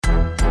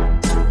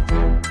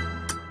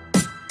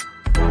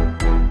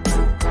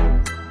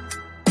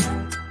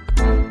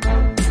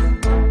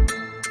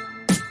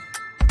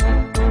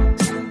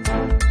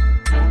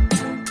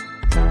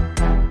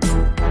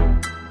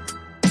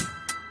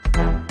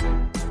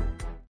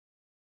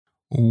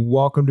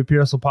Welcome to Pure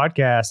Hustle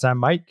Podcast. I'm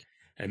Mike.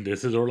 And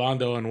this is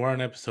Orlando, and we're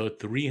on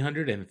episode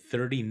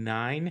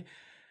 339,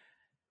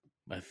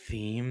 a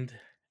themed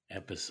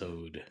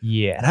episode.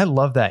 Yeah, and I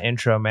love that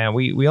intro, man.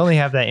 We only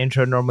have that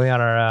intro normally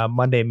on our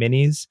Monday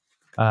minis,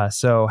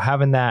 so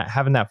having that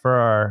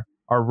for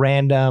our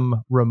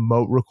random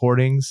remote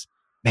recordings,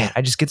 man,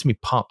 it just gets me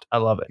pumped. I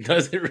love it.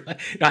 Does it really?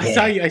 No,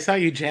 Yeah, I saw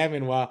you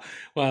jamming while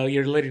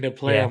you're letting it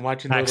play. yeah. I'm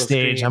watching the little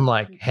Backstage, I'm screen.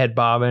 like head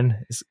bobbing.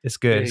 It's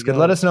good. There It's you good.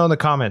 Let go. us know in the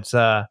comments.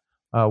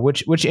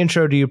 Which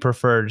intro do you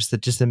prefer?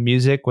 Just the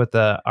music with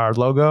our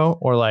logo,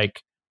 or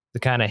like the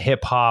kind of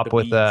hip The hop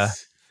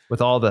beats.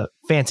 with all the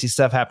fancy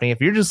stuff happening?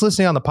 If you're just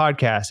listening on the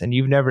podcast and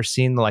you've never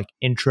seen the like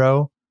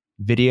intro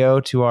video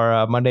to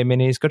our Monday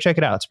minis, go check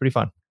it out. It's pretty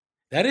fun.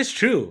 That is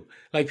true.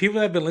 Like, people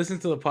that have been listening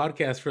to the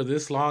podcast for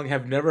this long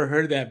have never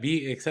heard that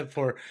beat except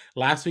for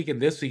last week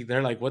and this week.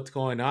 They're like, "What's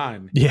going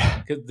on?"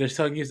 Yeah. Because they're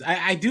so used.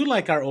 I do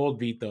like our old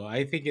beat though.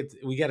 I think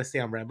we got to stay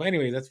on brand. But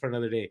anyway, that's for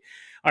another day.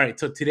 All right.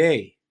 So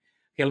today,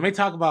 okay, let me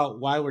talk about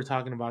why we're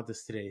talking about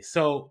this today.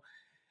 So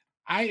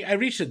I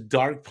reached a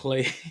dark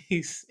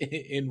place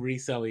in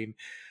reselling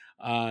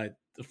uh,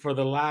 for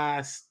the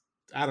last,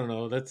 I don't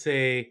know, let's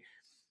say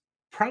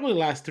probably the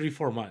last 3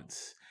 4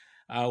 months.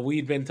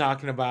 We've been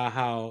talking about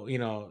how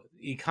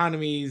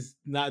economy's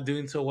not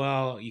doing so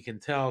well. You can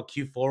tell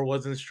Q4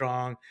 wasn't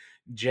strong,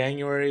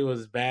 January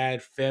was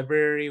bad,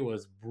 February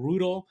was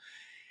brutal,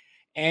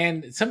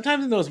 and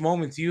sometimes in those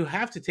moments you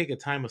have to take a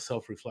time of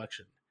self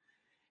reflection.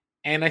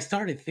 And I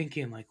started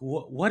thinking, like,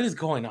 what is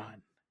going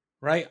on,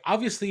 right?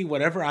 Obviously,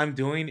 whatever I'm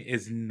doing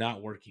is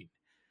not working,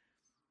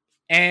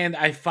 and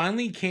I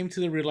finally came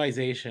to the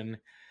realization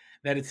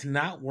that it's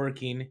not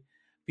working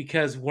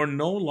because we're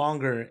no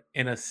longer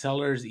in a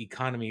seller's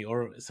economy,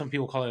 or some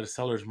people call it a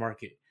seller's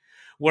market,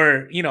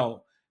 where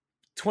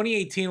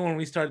 2018, when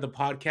we started the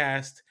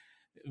podcast,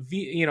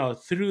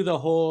 through the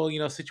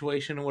whole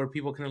situation where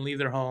people couldn't leave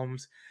their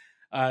homes,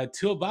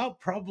 to about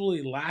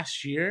probably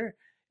last year,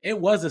 it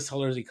was a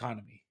seller's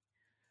economy,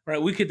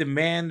 right? We could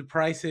demand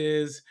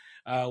prices.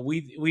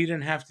 We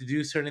didn't have to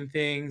do certain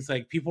things.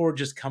 Like, people were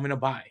just coming to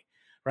buy,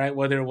 right?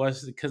 Whether it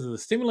was because of the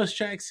stimulus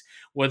checks,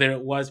 whether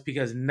it was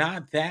because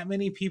not that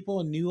many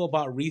people knew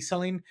about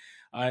reselling.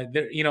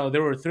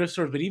 There were thrift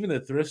stores, but even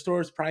the thrift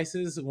stores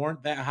prices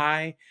weren't that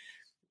high,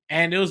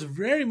 and it was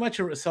very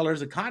much a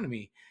seller's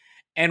economy.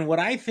 And what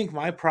I think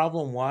my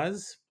problem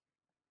was,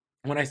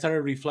 when I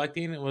started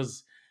reflecting, it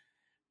was,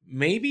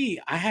 maybe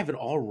I have it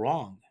all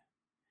wrong.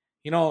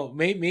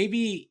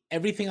 Maybe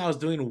everything I was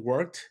doing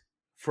worked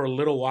for a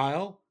little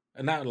while,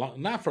 and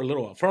not for a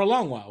little while, for a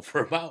long while,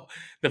 for about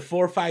the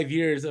 4 or 5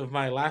 years of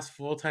my last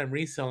full time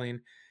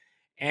reselling,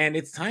 and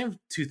it's time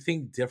to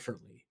think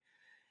differently.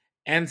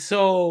 And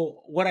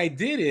so what I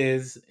did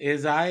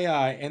is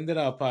I ended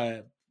up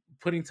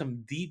putting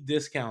some deep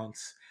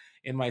discounts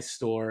in my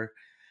store,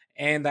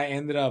 and I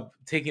ended up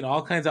taking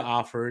all kinds of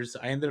offers.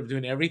 I ended up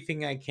doing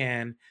everything I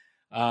can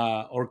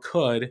or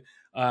could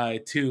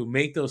to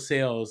make those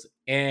sales,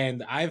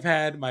 and I've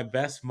had my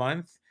best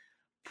month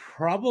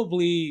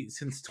probably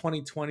since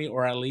 2020,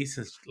 or at least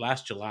since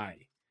last July.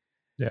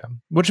 Yeah,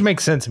 which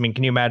makes sense. I mean,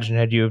 can you imagine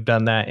had you have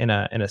done that in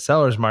a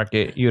seller's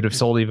market, you would have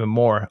sold even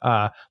more.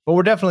 But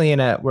we're definitely in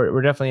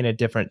a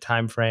different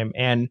time frame,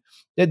 and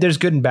there's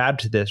good and bad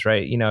to this,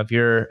 right? If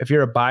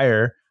you're a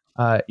buyer,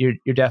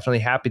 you're definitely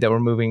happy that we're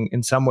moving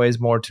in some ways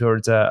more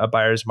towards a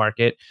buyer's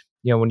market.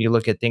 When you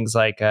look at things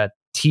like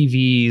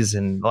TVs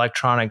and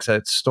electronics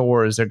at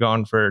stores, they're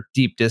going for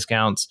deep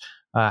discounts.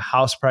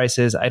 House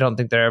prices, I don't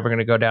think they're ever going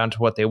to go down to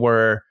what they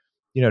were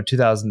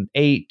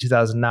 2008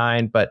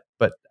 2009, but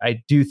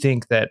I do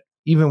think that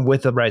even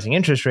with the rising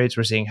interest rates,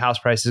 we're seeing house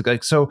prices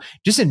like, so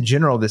just in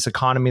general, this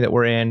economy that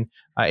we're in,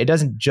 it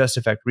doesn't just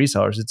affect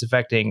resellers, it's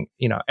affecting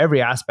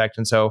every aspect.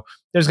 And so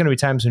there's going to be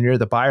times when you're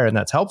the buyer and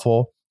that's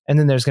helpful, and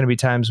then there's going to be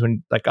times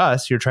when, like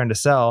us, you're trying to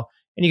sell,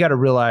 and you got to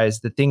realize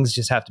that things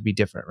just have to be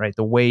different, right?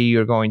 The way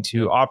you're going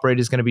to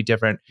operate is going to be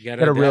different. You got You to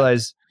got to adapt.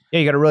 realize,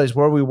 you got to realize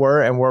where we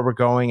were and where we're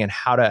going, and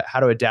how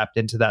to adapt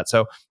into that.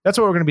 So that's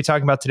what we're going to be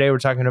talking about today. We're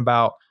talking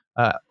about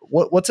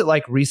what's it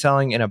like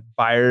reselling in a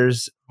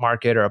buyer's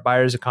market or a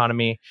buyer's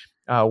economy,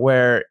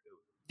 where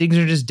things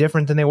are just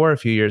different than they were a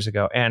few years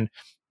ago. And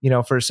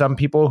for some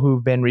people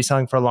who've been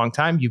reselling for a long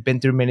time, you've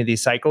been through many of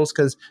these cycles,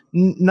 because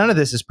none of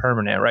this is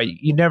permanent, right?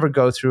 You never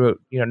go through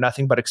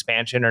nothing but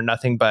expansion or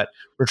nothing but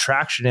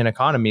retraction in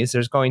economies.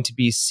 There's going to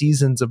be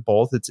seasons of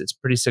both. It's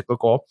pretty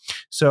cyclical.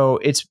 So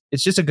it's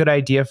just a good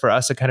idea for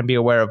us to kind of be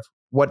aware of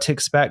what to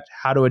expect,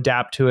 how to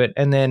adapt to it,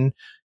 and then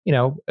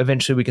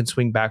eventually we can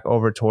swing back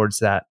over towards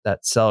that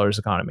seller's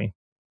economy.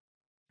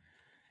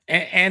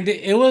 And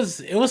it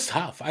was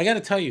tough. I got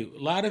to tell you,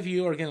 a lot of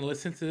you are going to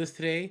listen to this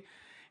today,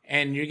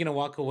 and you're going to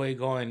walk away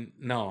going,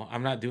 "No,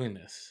 I'm not doing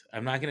this.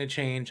 I'm not going to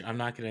change. I'm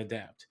not going to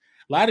adapt."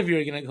 A lot of you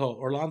are going to go,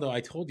 "Orlando,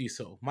 I told you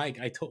so." Mike,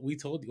 we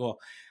told you. Well,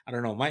 I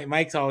don't know.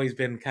 Mike's always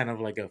been kind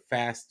of like a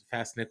fast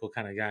nickel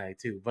kind of guy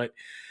too. But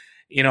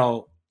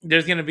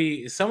there's going to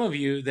be some of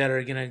you that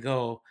are going to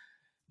go,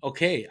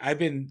 "Okay, I've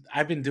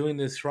been doing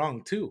this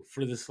wrong too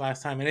for this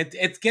last time," and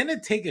it's going to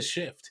take a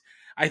shift.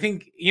 I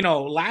think,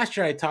 last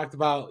year I talked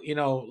about, a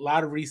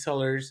lot of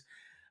resellers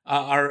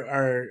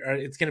are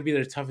it's going to be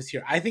their toughest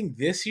year. I think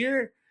this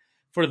year,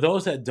 for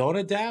those that don't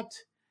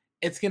adapt,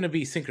 it's going to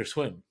be sink or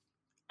swim.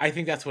 I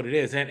think that's what it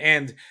is.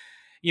 And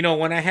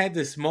when I had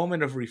this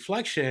moment of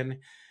reflection,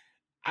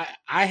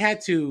 I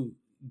had to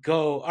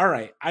go, all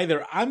right,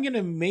 either I'm going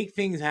to make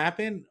things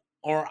happen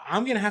or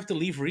I'm going to have to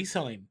leave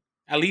reselling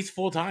at least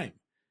full time.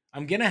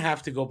 I'm going to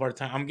have to go part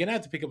time. I'm going to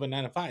have to pick up a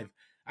 9 to 5.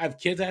 I have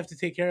kids I have to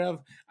take care of.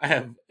 I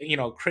have,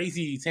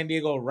 crazy San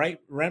Diego rent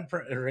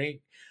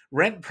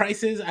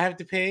prices I have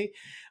to pay.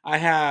 I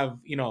have,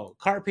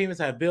 car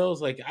payments, I have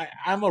bills. Like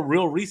I'm a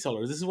real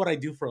reseller. This is what I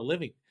do for a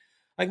living.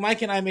 Like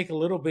Mike and I make a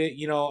little bit,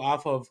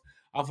 off of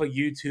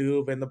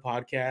YouTube and the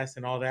podcast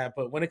and all that.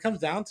 But when it comes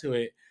down to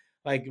it,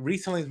 like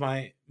reselling is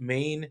my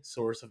main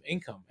source of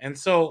income. And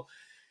so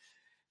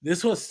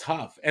this was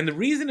tough. And the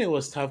reason it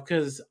was tough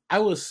because I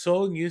was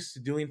so used to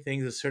doing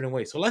things a certain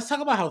way. So let's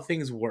talk about how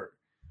things were,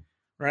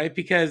 right?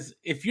 Because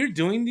if you're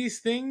doing these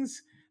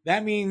things,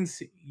 that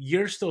means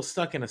you're still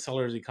stuck in a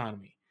seller's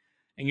economy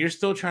and you're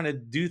still trying to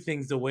do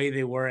things the way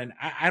they were. And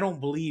I don't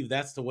believe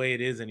that's the way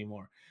it is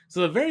anymore.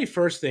 So the very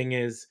first thing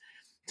is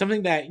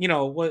something that,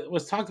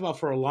 was talked about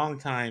for a long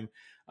time.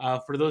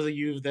 For those of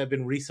you that have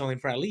been reselling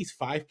for at least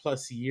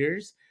 5+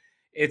 years,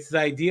 it's the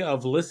idea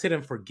of list it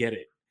and forget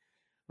it,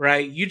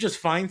 right? You just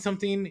find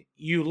something,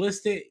 you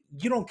list it,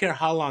 you don't care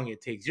how long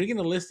it takes. You're going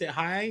to list it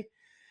high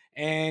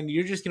and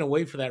you're just going to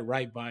wait for that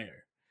right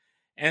buyer.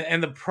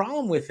 And the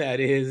problem with that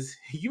is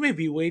you may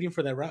be waiting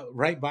for that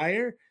right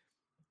buyer.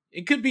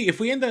 It could be, if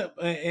we end up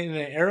in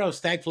an era of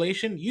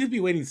stagflation, you'd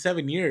be waiting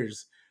 7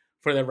 years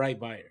for the right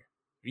buyer.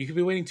 You could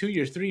be waiting 2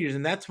 years, 3 years,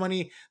 and that's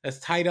money that's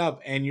tied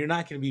up, and you're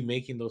not going to be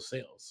making those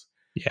sales.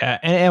 Yeah,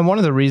 and one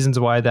of the reasons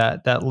why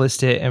that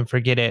list it and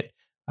forget it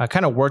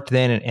kind of worked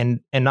then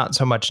and not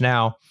so much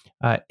now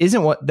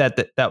isn't what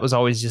that was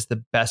always just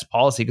the best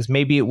policy, because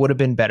maybe it would have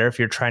been better if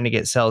you're trying to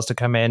get sales to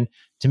come in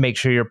to make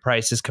sure your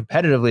price as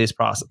competitively as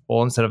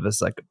possible instead of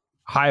as like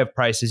high of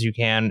price as you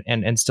can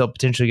and still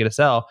potentially get a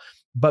sell.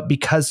 But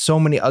because so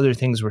many other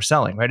things were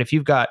selling, right? If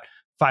you've got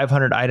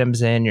 500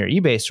 items in your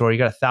eBay store, you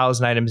got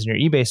 1,000 items in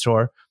your eBay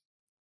store,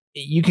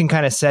 you can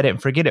kind of set it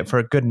and forget it for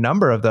a good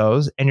number of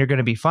those, and you're going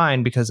to be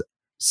fine because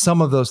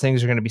some of those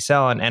things are going to be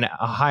selling, and at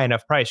a high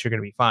enough price, you're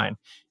going to be fine.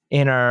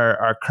 In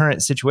our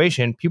current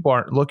situation, people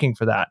aren't looking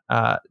for that.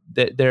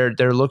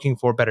 They're looking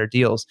for better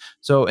deals.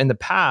 So in the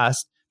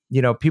past,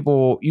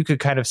 people, you could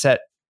kind of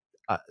set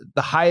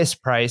the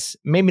highest price,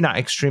 maybe not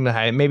extremely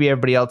high. Maybe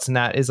everybody else in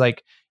that is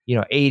like,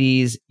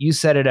 80s. You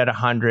set it at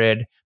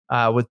 100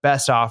 with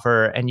best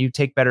offer, and you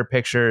take better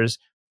pictures.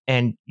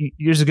 And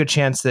there's a good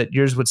chance that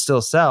yours would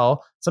still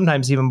sell,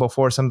 sometimes even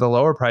before some of the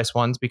lower price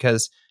ones,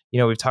 because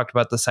we've talked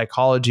about the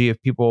psychology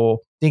of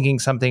people thinking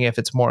something, if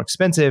it's more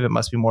expensive, it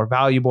must be more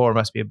valuable or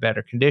must be a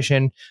better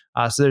condition.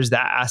 So there's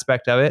that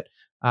aspect of it.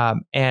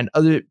 And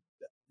other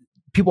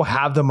people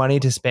have the money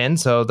to spend,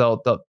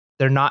 so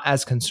they're not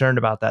as concerned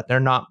about that.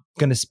 They're not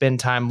going to spend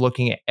time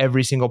looking at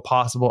every single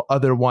possible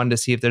other one to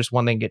see if there's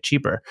one that can get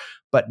cheaper.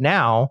 But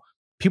now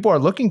people are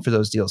looking for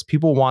those deals.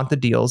 People want the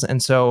deals.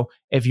 And so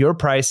if your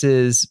price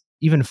is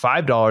even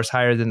 $5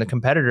 higher than the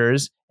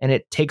competitors, and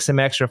it takes them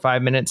extra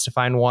 5 minutes to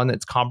find one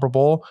that's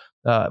comparable,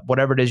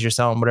 whatever it is you're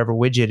selling, whatever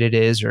widget it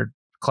is or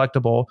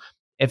collectible,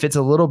 if it's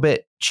a little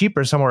bit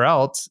cheaper somewhere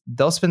else,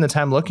 they'll spend the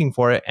time looking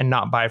for it and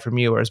not buy from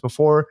you. Whereas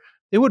before,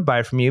 they would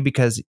buy from you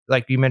because,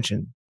 like you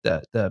mentioned,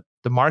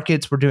 the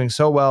markets were doing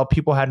so well.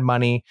 People had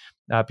money.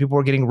 People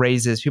were getting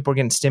raises. People were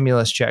getting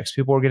stimulus checks.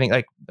 People were getting,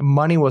 like,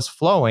 money was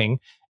flowing.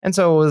 And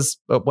so it was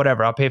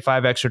whatever. I'll pay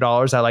 $5 extra.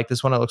 I like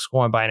this one. It looks cool.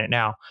 I'm buying it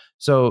now.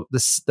 So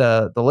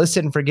the list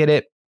it and forget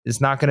it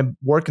is not going to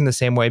work in the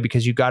same way,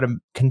 because you got to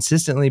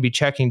consistently be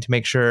checking to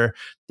make sure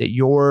that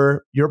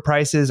your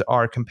prices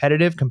are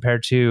competitive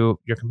compared to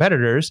your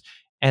competitors.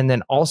 And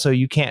then also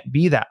you can't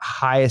be that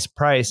highest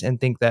price and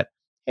think that,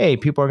 hey,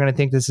 people are going to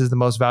think this is the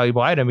most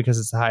valuable item because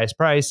it's the highest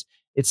price.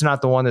 It's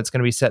not the one that's going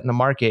to be set in the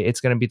market.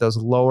 It's going to be those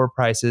lower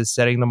prices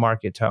setting the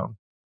market tone.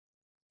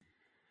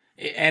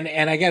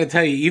 And I got to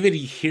tell you, even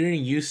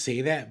hearing you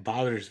say that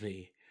bothers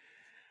me,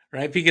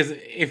 right? Because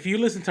if you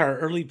listen to our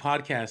early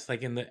podcasts,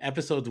 like in the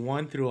episodes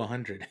 1 through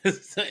 100,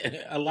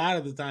 a lot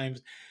of the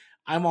times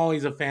I'm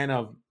always a fan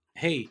of,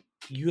 hey,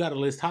 you got to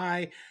list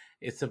high.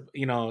 It's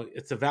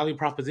a value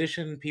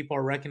proposition. People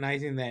are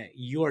recognizing that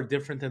you are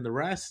different than the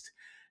rest,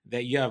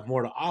 that you have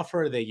more to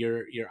offer, that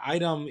your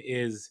item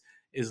is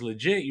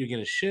legit. You're going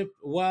to ship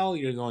well.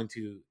 You're going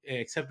to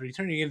accept a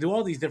return. You're going to do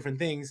all these different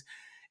things,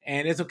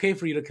 and it's okay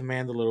for you to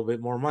command a little bit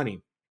more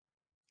money.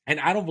 And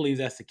I don't believe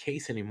that's the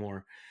case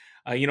anymore.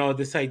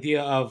 This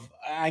idea of,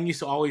 I used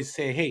to always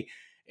say, hey,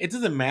 it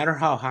doesn't matter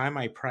how high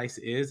my price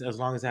is as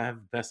long as I have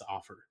the best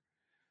offer,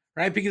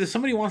 right? Because if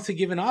somebody wants to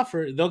give an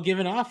offer, they'll give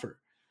an offer.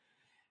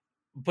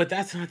 But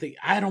that's not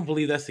I don't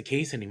believe that's the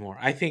case anymore.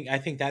 I think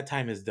that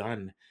time is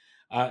done,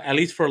 at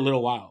least for a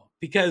little while,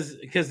 because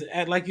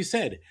like you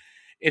said,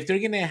 if they're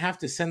gonna have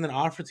to send an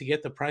offer to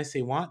get the price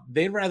they want,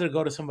 they'd rather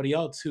go to somebody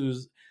else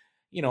who's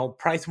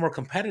price more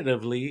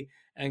competitively,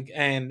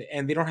 and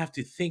they don't have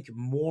to think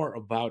more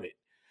about it.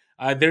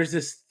 There's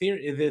this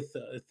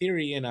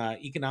theory in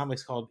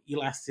economics called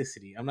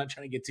elasticity. I'm not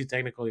trying to get too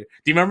technical here.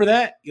 Do you remember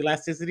that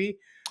elasticity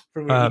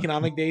from your Uh,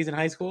 economic days in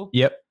high school?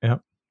 yep.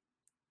 Yep.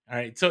 All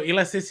right. So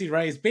elasticity,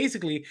 right, is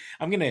basically,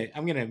 I'm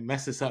gonna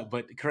mess this up,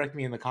 but correct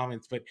me in the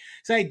comments. But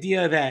it's the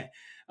idea that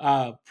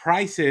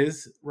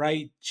prices,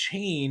 right,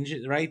 change,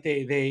 right?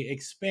 They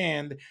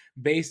expand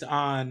based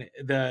on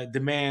the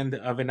demand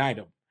of an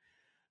item,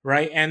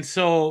 right? And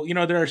so,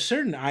 there are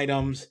certain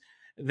items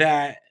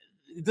that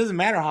it doesn't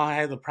matter how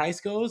high the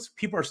price goes,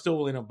 people are still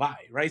willing to buy,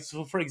 right?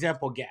 So, for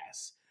example,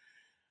 gas,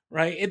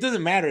 right? It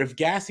doesn't matter if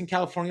gas in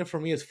California for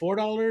me is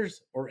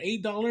 $4 or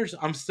 $8,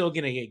 I'm still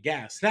gonna get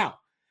gas. Now,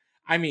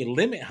 I may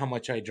limit how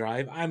much I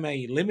drive, I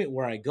may limit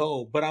where I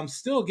go, but I'm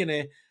still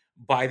gonna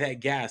buy that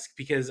gas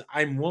because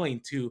I'm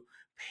willing to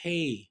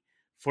pay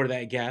for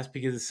that gas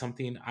because it's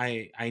something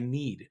I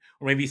need,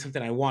 or maybe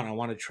something I want. I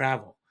want to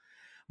travel.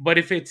 But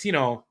if it's,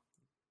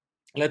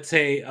 let's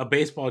say a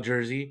baseball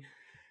jersey,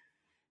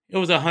 it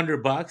was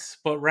 $100,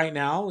 but right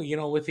now,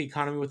 with the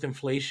economy, with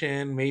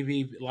inflation,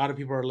 maybe a lot of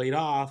people are laid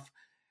off.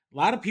 A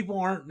lot of people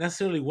aren't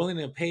necessarily willing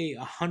to pay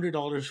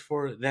 $100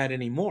 for that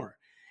anymore.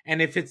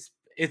 And if it's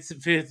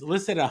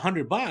listed at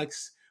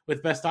 $100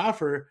 with best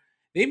offer,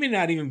 they may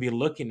not even be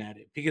looking at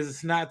it because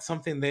it's not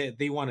something that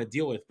they want to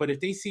deal with. But if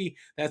they see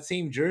that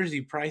same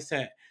jersey priced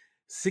at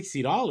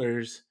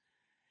 $60,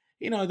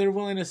 they're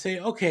willing to say,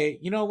 okay,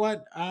 you know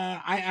what,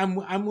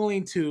 I'm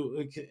willing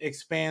to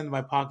expand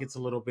my pockets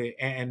a little bit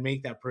and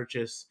make that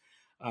purchase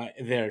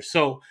there.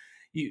 So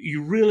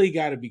you really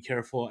got to be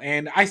careful.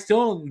 And I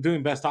still am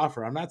doing best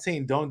offer. I'm not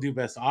saying don't do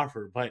best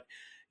offer, but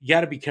you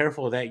got to be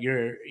careful that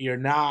you're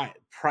not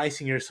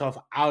pricing yourself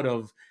out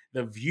of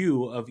the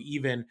view of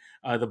even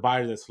the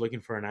buyer that's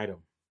looking for an item.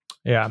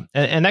 Yeah,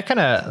 and that kind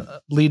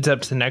of leads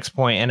up to the next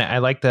point, and I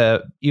like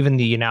the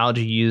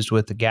analogy used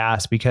with the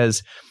gas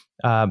because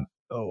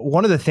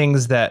one of the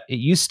things that it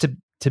used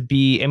to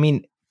be, I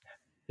mean,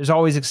 there's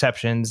always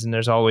exceptions, and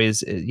there's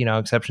always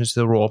exceptions to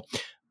the rule,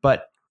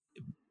 but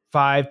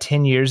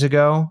 5-10 years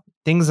ago,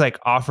 things like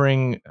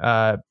offering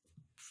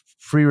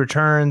free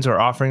returns or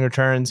offering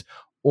returns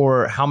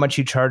or how much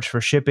you charge for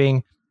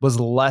shipping was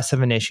less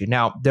of an issue.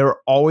 Now, there are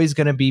always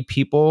going to be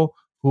people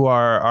who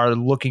are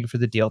looking for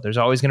the deal. There's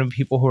always going to be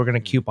people who are going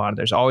to coupon.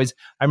 There's always,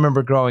 I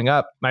remember growing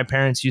up, my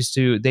parents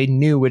they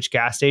knew which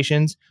gas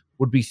stations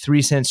would be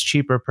 3 cents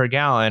cheaper per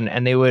gallon,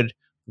 and they would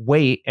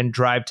wait and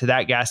drive to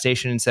that gas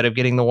station instead of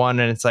getting the one.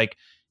 And it's like,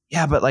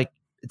 yeah, but like,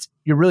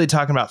 you're really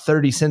talking about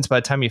 30 cents by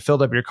the time you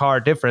filled up your car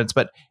difference.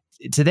 But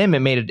to them, it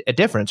made a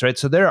difference, right?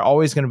 So there are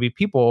always going to be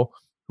people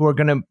who are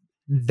going to,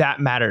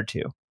 that matter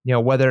to,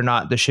 whether or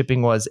not the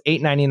shipping was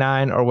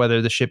 $8.99 or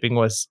whether the shipping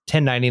was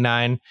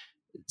 $10.99.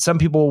 Some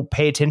people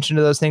pay attention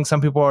to those things.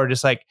 Some people are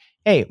just like,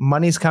 hey,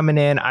 money's coming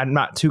in, I'm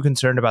not too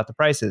concerned about the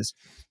prices.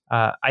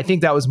 I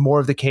think that was more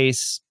of the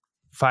case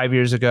 5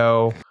 years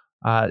ago.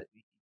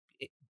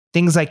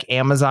 Things like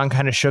Amazon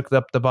kind of shook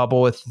up the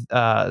bubble with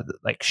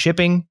like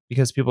shipping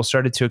because people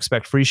started to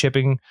expect free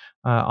shipping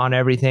on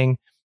everything.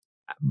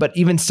 But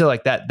even still,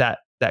 like that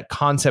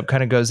concept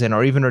kind of goes in,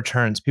 or even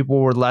returns. People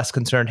were less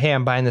concerned. Hey,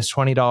 I'm buying this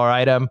 $20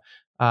 item.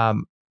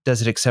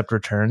 Does it accept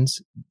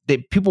returns?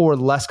 People were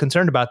less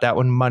concerned about that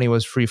when money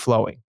was free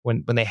flowing,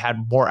 when they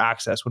had more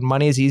access. When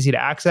money is easy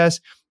to access,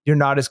 you're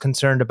not as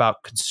concerned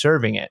about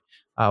conserving it.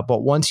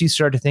 But once you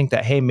start to think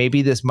that, hey,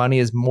 maybe this money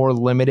is more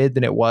limited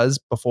than it was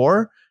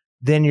before,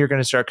 then you're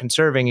going to start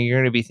conserving, and you're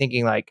going to be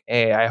thinking like,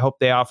 hey, I hope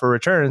they offer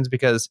returns,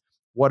 because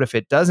what if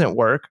it doesn't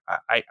work?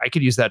 I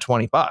could use that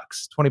 $20.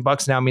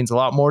 $20 now means a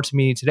lot more to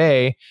me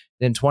today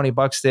than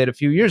 $20 did a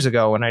few years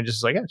ago. And I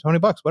just like, yeah,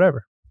 $20,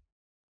 whatever.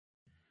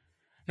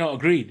 No,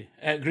 agreed.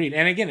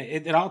 And again,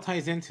 it all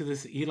ties into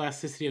this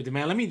elasticity of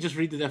demand. Let me just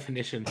read the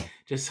definition,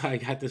 just so I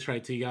got this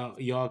right, so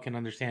y'all can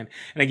understand.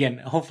 And again,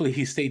 hopefully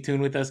you stay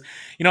tuned with us.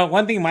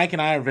 One thing Mike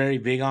and I are very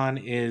big on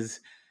is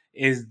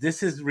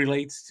this is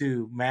relates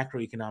to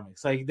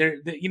macroeconomics. Like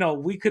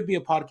we could be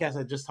a podcast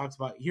that just talks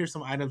about, here's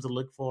some items to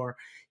look for,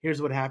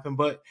 here's what happened.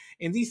 But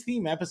in these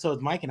theme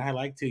episodes, Mike and I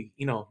like to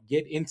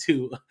get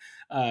into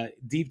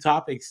deep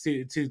topics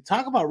to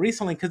talk about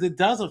reselling, because it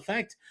does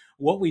affect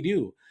what we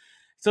do.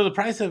 So the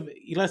price of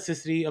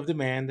elasticity of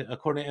demand,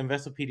 according to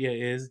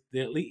Investopedia, is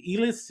the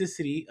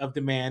elasticity of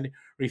demand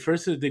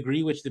refers to the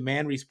degree which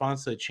demand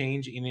responds to a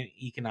change in an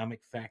economic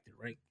factor,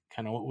 right?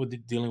 Kind of what we're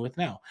dealing with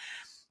now.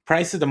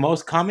 Price is the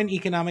most common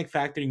economic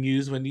factor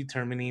used when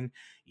determining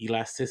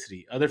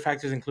elasticity. Other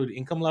factors include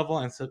income level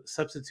and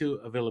substitute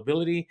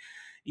availability.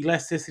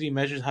 Elasticity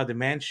measures how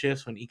demand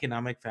shifts when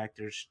economic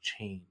factors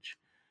change,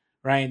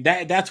 right?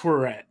 That's where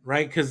we're at,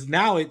 right? Because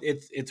now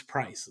it's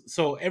price.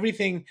 So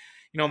everything,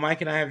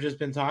 Mike and I have just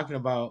been talking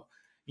about.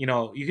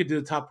 You could do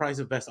the top price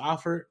of best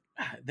offer.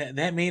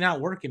 That may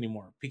not work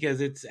anymore,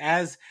 because it's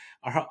as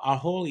our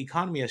whole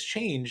economy has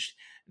changed.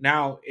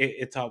 Now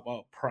it's all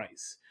about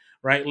price,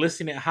 right?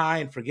 Listing it high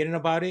and forgetting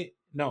about it.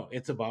 No,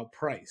 it's about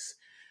price,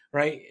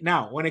 right?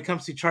 Now, when it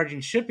comes to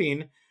charging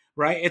shipping,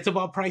 right? It's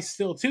about price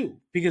still too,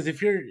 because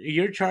if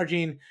you're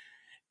charging,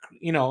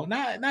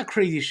 not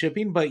crazy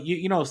shipping, but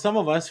some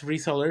of us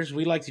resellers,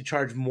 we like to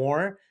charge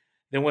more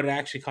than what it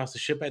actually costs to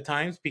ship at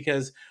times,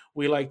 because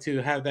we like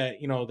to have that,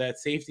 that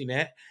safety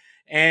net.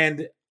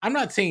 And I'm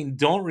not saying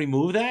don't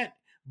remove that,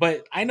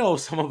 but I know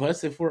some of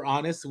us, if we're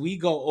honest, we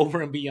go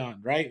over and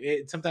beyond, right?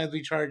 Sometimes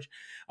we charge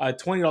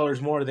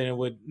 $20 more than it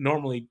would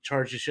normally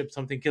charge to ship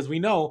something, because we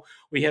know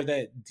we have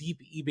that deep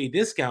eBay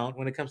discount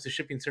when it comes to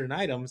shipping certain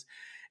items.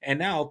 And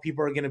now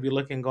people are going to be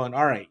looking, going,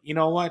 all right, you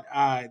know what,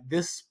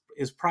 this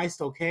is priced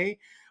okay,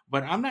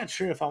 but I'm not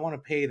sure if I want to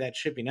pay that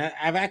shipping.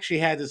 I've actually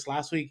had this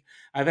last week.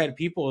 I've had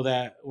people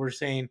that were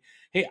saying,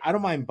 hey, I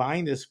don't mind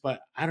buying this,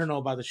 but I don't know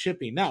about the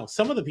shipping. Now,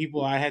 some of the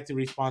people, I had to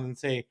respond and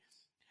say,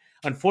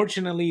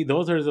 unfortunately,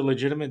 those are the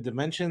legitimate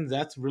dimensions.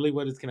 That's really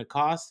what it's going to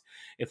cost.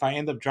 If I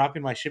end up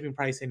dropping my shipping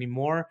price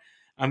anymore,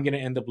 I'm going to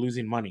end up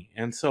losing money.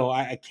 And so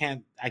I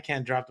can't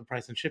drop the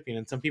price on shipping.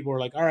 And some people are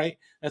like, all right,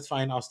 that's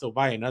fine, I'll still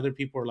buy it. And other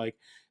people are like,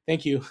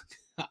 thank you,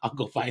 I'll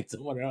go find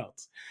somewhere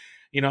else.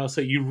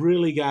 So you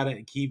really got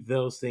to keep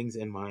those things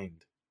in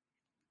mind.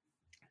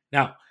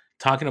 Now,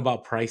 talking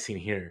about pricing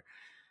here,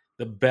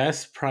 the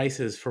best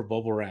prices for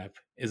bubble wrap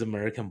is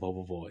American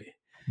Bubble Boy.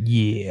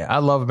 Yeah, I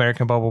love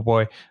American Bubble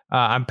Boy.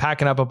 I'm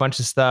packing up a bunch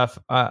of stuff.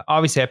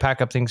 Obviously, I pack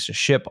up things to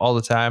ship all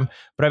the time,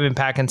 but I've been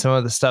packing some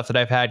of the stuff that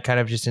I've had kind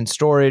of just in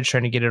storage,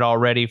 trying to get it all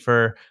ready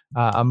for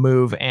a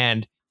move.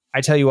 And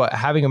I tell you what,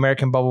 having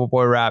American Bubble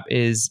Boy wrap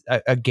is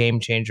a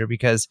game changer,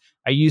 because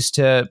I used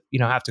to,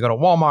 have to go to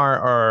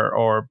Walmart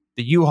or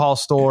the U-Haul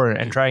store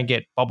and try and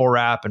get bubble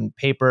wrap and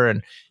paper,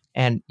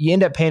 and you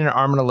end up paying an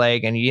arm and a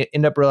leg, and you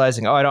end up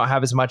realizing, oh, I don't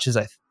have as much as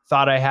I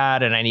thought I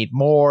had, and I need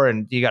more,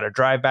 and you got to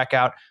drive back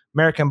out.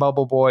 American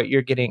Bubble Boy,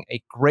 you're getting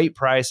a great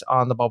price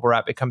on the bubble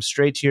wrap. It comes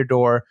straight to your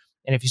door.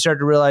 And if you start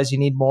to realize you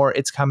need more,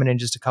 it's coming in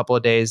just a couple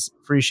of days,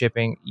 free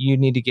shipping. You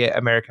need to get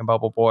American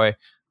Bubble Boy.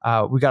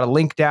 We got a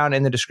link down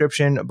in the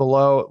description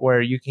below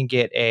where you can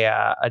get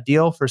a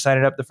deal for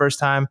signing up the first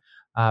time.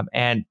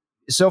 And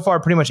so far,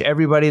 pretty much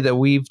everybody that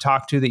we've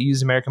talked to that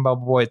uses American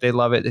Bubble Boy, they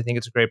love it. They think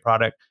it's a great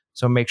product.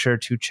 So make sure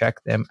to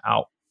check them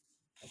out.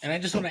 And I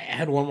just want to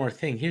add one more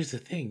thing. Here's the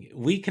thing.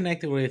 We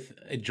connected with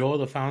Joel,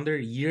 the founder,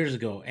 years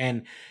ago,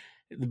 and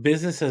the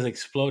business has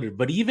exploded.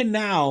 But even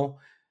now,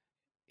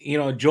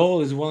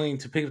 Joel is willing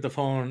to pick up the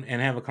phone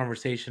and have a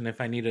conversation if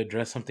I need to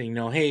address something.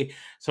 Hey,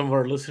 some of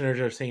our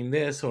listeners are saying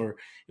this, or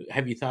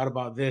have you thought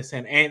about this?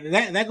 And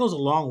that goes a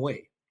long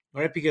way,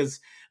 right? Because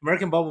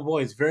American Bubble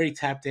Boy is very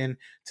tapped in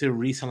to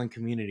reselling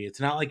community.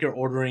 It's not like you're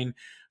ordering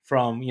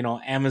from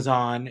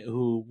Amazon,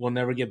 who will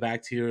never get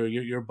back to you, or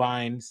you're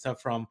buying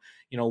stuff from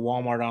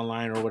Walmart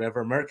online or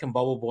whatever. American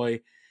Bubble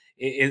Boy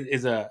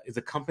is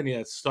a company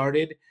that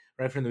started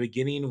right from the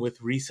beginning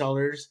with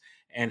resellers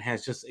and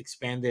has just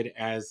expanded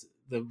as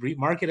the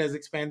market has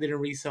expanded in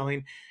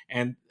reselling.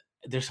 And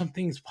there's some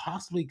things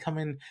possibly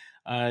coming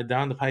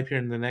down the pipe here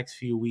in the next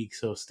few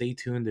weeks. So stay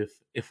tuned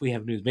if we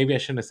have news. Maybe I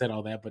shouldn't have said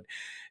all that, but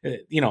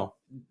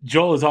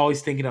Joel is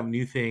always thinking of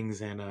new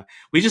things, and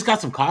we just got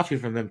some coffee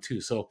from them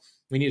too. So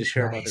we need to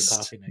share about their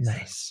coffee next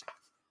time.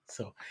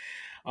 So,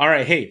 all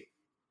right, hey.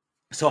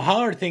 So how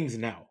are things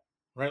now?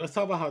 Right, let's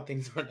talk about how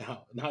things are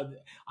now. Now,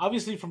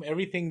 obviously, from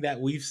everything that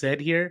we've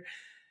said here,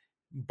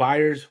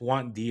 buyers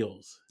want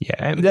deals. Yeah,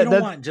 I mean, but they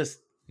don't want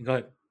just go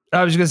ahead.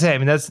 I was gonna say, I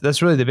mean,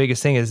 that's really the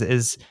biggest thing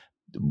is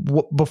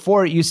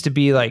before it used to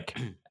be like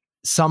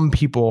some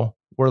people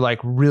were like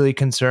really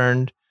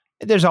concerned.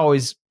 There's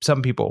always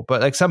some people,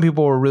 but like some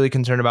people were really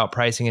concerned about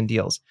pricing and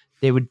deals.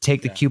 They would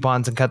take the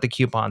coupons and cut the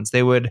coupons.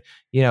 They would,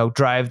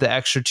 drive the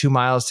extra 2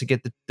 miles to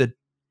get the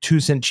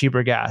 2 cent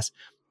cheaper gas.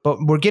 But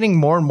we're getting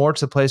more and more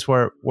to the place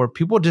where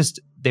people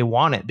just, they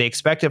want it. They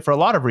expect it for a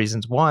lot of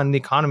reasons. One, the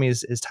economy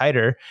is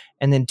tighter.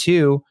 And then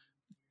two,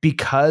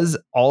 because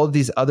all of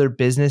these other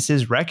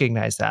businesses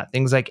recognize that.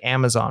 Things like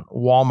Amazon,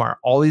 Walmart,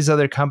 all these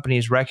other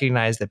companies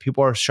recognize that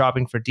people are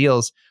shopping for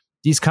deals.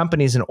 These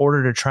companies, in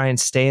order to try and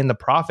stay in the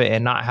profit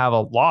and not have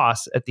a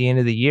loss at the end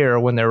of the year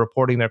when they're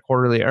reporting their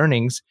quarterly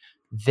earnings,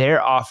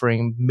 they're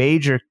offering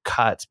major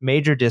cuts,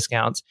 major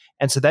discounts.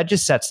 And so that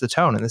just sets the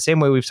tone. In the same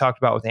way we've talked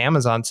about with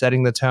Amazon,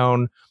 setting the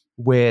tone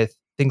with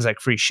things like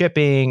free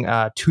shipping,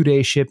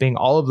 2-day shipping,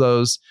 all of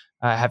those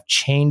have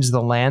changed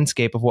the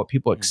landscape of what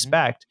people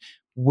expect.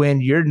 When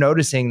you're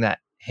noticing that,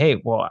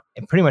 hey, well,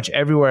 pretty much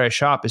everywhere I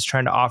shop is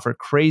trying to offer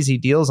crazy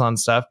deals on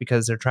stuff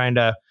because they're trying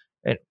to,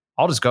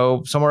 I'll just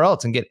go somewhere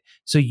else and get it.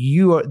 So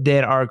you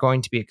then are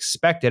going to be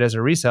expected as a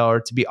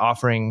reseller to be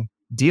offering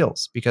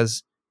deals,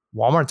 because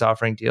Walmart's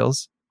offering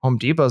deals, Home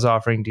Depot's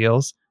offering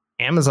deals,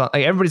 Amazon,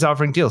 like everybody's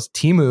offering deals.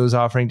 Temu is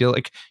offering deals.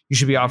 Like you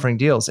should be offering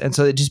deals. And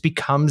so it just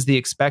becomes the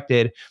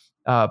expected,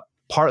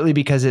 partly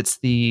because it's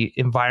the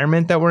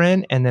environment that we're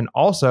in. And then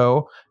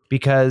also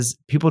because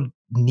people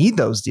need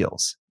those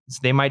deals. So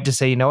they might just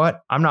say, you know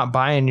what, I'm not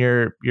buying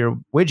your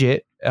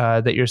widget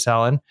that you're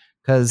selling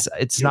because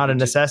it's not a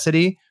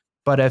necessity.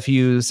 But if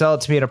you sell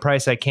it to me at a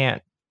price I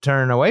can't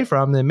turn away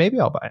from, then maybe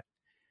I'll buy it.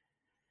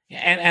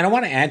 And I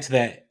want to add to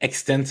that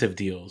extensive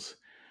deals.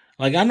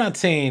 Like I'm not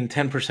saying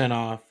 10%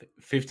 off,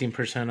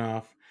 15%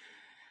 off.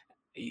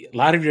 A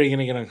lot of you are going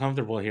to get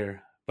uncomfortable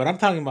here, but I'm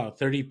talking about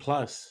 30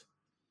 plus.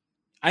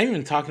 I'm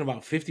even talking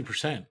about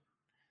 50%.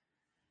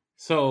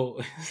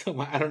 So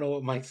I don't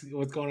know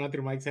what's going on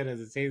through Mike's head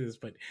as I say this,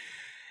 but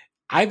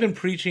I've been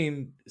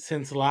preaching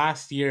since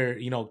last year,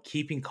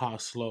 keeping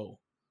costs low.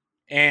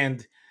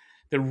 And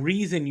the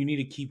reason you need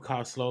to keep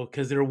costs low,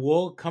 because there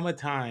will come a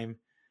time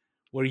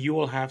where you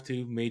will have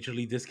to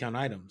majorly discount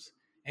items.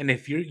 And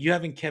if you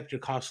haven't kept your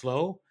costs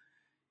low,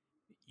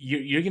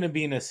 you're going to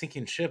be in a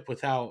sinking ship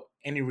without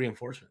any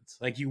reinforcements.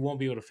 Like you won't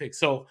be able to fix.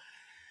 So,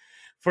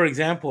 for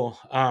example,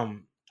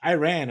 I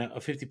ran a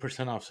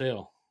 50% off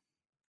sale,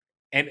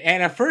 and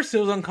at first it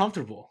was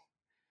uncomfortable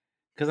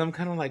because I'm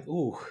kind of like,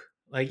 ooh,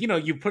 like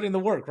you put in the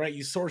work, right?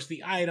 You sourced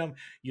the item,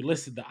 you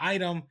listed the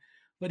item,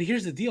 but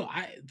here's the deal: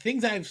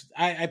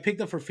 I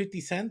picked up for 50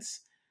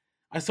 cents,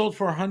 I sold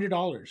for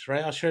 $100,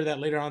 right? I'll share that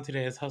later on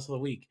today as hustle of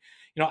the week.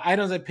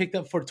 Items I picked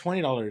up for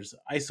 $20,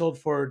 I sold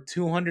for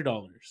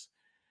 $200,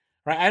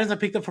 right? Items I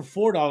picked up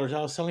for $4,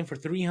 I was selling for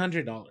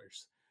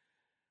 $300,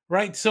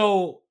 right?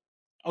 So,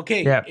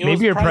 okay, Yeah, it was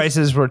maybe your priced.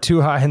 prices were too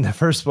high in the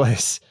first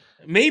place.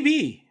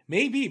 Maybe,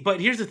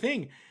 but here's the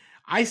thing: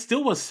 I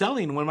still was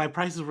selling when my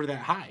prices were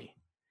that high.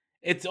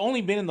 It's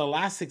only been in the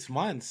last 6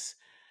 months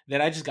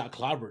that I just got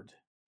clobbered,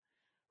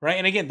 right?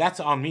 And again, that's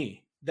on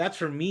me. That's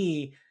for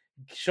me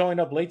showing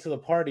up late to the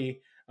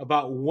party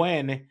about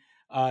when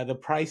the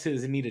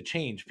prices need to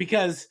change.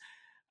 Because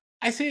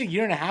I say a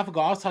year and a half ago,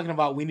 I was talking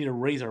about we need to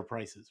raise our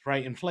prices,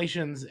 right?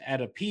 Inflation's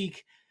at a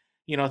peak.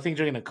 Things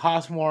are going to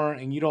cost more,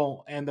 and you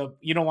don't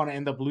want to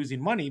end up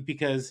losing money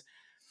because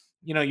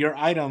your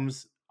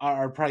items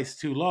are priced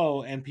too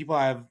low, and people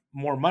have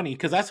more money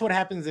because that's what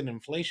happens in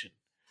inflation,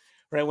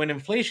 right? When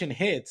inflation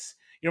hits,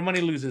 your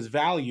money loses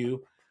value,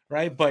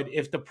 right? But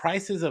if the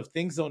prices of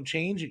things don't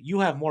change, you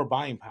have more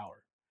buying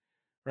power,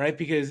 right?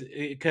 Because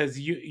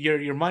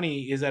your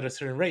money is at a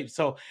certain rate.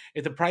 So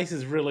if the price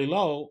is really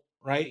low,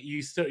 right,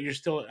 you're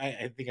still.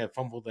 I think I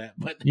fumbled that,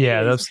 but Yeah,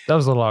 anyways, that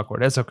was a little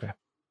awkward. That's okay.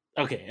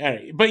 okay, all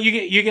right. But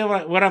you get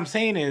what I'm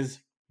saying is,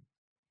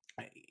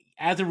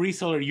 as a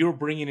reseller, you're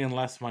bringing in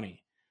less money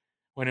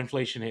when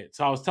inflation hit.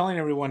 So I was telling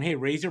everyone, hey,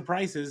 raise your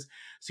prices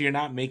so you're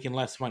not making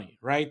less money,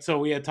 right? So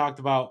we had talked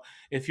about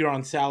if you're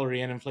on salary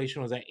and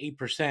inflation was at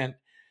 8%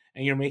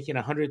 and you're making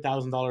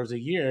 $100,000 a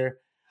year,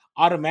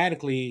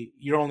 automatically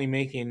you're only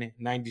making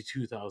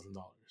 $92,000,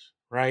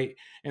 right?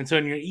 And so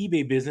in your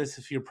eBay business,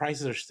 if your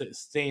prices are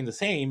staying the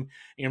same and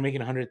you're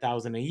making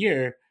 100,000 a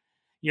year,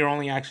 you're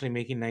only actually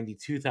making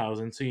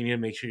 92,000. So you need to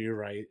make sure you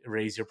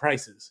raise your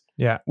prices.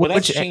 Yeah, Well,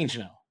 that's which changed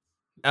now.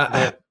 Go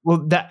ahead.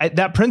 well,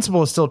 that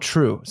principle is still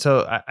true.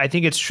 So I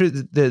think it's true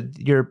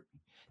that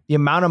the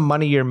amount of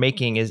money you're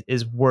making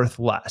is worth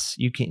less.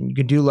 You can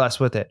do less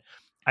with it.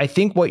 I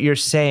think what you're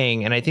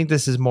saying, and I think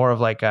this is more of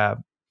like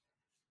a,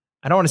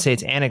 I don't want to say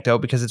it's anecdote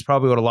because it's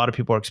probably what a lot of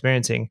people are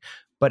experiencing,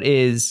 but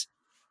is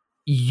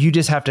you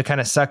just have to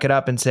kind of suck it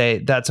up and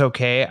say, that's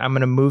okay. I'm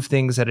going to move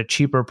things at a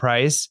cheaper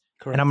price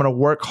and I'm Correct. going to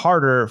work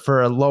harder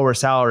for a lower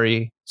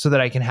salary so that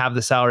I can have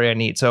the salary I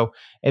need. So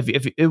if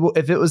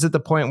it was at the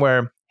point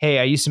where, hey,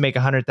 I used to make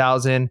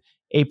 100,000,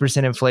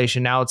 8%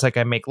 inflation, now it's like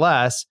I make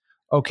less.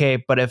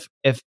 Okay. But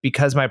if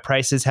because my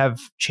prices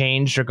have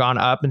changed or gone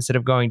up instead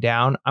of going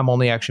down, I'm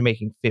only actually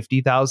making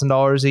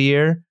 $50,000 a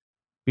year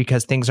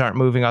because things aren't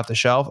moving off the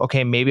shelf.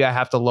 Okay, maybe I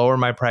have to lower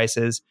my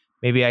prices.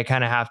 Maybe I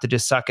kind of have to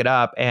just suck it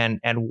up and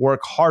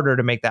work harder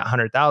to make that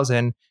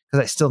 100,000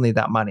 because I still need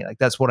that money. Like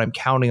that's what I'm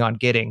counting on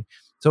getting.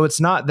 So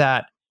it's not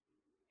that,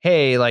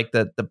 hey, like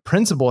the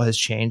principle has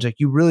changed. Like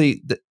you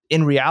really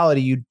in reality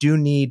you do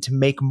need to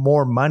make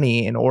more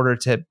money in order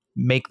to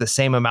make the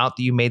same amount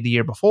that you made the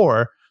year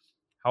before.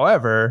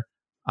 However,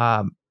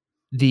 um,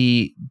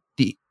 the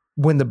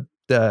when the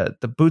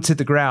boots hit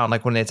the ground,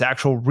 like when it's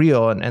actual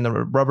real and the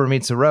rubber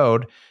meets the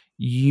road,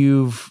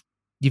 you've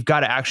you've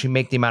got to actually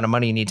make the amount of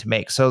money you need to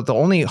make. So the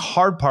only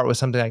hard part with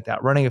something like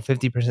that, running a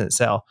 50%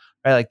 sale,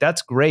 right? Like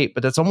that's great,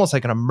 but that's almost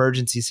like an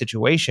emergency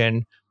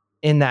situation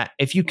in that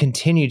if you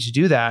continue to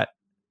do that,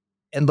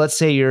 and let's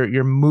say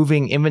you're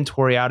moving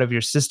inventory out of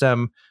your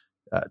system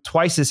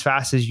twice as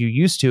fast as you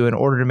used to in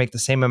order to make the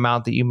same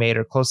amount that you made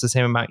or close to the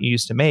same amount you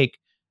used to make,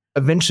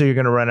 eventually you're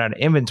going to run out of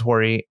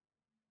inventory.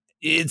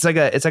 It's like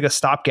a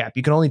stopgap.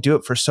 You can only do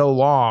it for so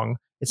long.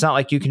 It's not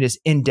like you can just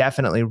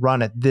indefinitely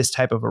run at this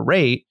type of a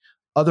rate.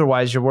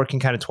 Otherwise, you're working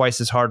kind of twice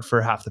as hard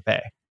for half the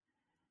pay.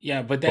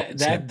 Yeah, but Well,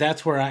 same.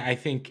 that's where I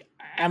think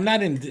I'm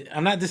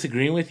not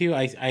disagreeing with you.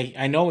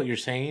 I know what you're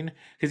saying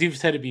because you've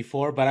said it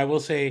before, but I will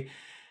say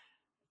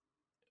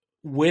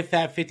with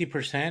that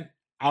 50%,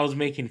 I was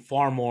making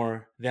far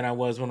more than I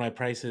was when my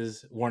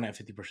prices weren't at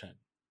 50%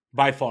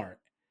 by far,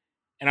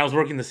 and I was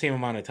working the same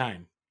amount of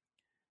time.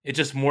 It's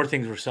just more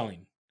things were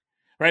selling,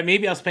 right?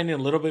 Maybe I was spending a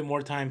little bit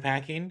more time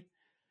packing,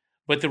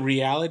 but the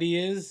reality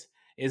is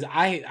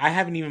I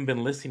haven't even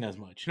been listing as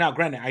much. Now,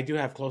 granted, I do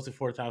have close to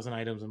 4,000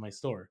 items in my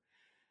store,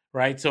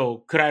 right?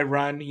 So could I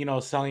run,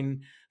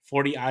 selling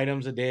 40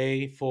 items a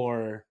day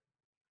for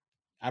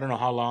I don't know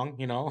how long,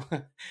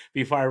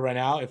 before I run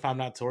out if I'm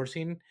not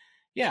sourcing?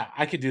 Yeah,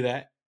 I could do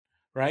that.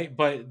 right?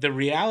 But the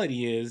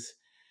reality is,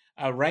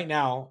 right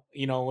now,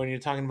 when you're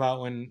talking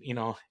about when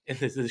if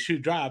the shoe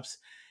drops,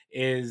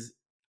 is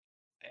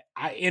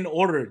in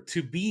order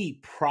to be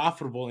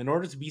profitable, in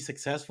order to be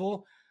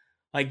successful,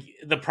 like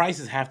the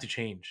prices have to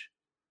change.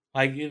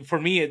 Like for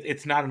me,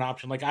 it's not an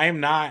option. Like I'm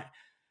not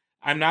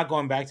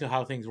going back to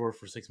how things were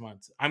for 6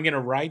 months. I'm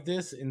gonna ride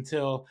this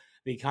until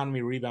the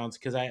economy rebounds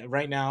because I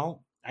right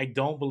now I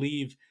don't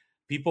believe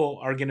people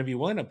are gonna be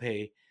willing to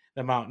pay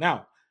the amount.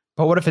 Now,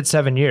 But what if it's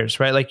 7 years,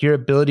 right? Like your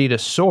ability to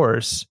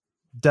source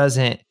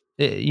doesn't,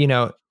 you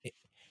know,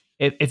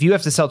 if you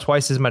have to sell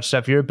twice as much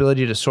stuff, your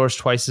ability to source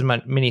twice as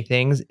many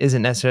things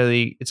isn't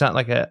necessarily, it's not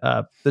like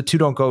the two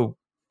don't go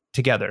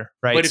together,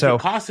 right? but if your So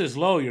cost is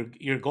low,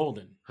 you're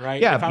golden,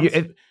 right? yeah,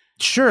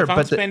 sure, If I'm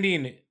but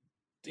spending,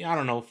 I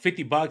don't know,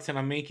 $50 and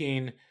I'm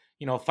making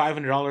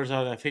 $500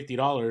 out of that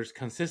 $50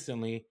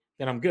 consistently,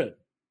 then I'm good,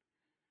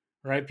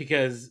 right?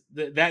 Because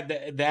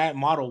that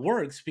model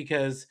works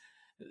because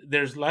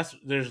there's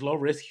low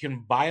risk. You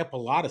can buy up a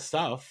lot of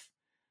stuff,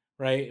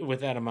 right,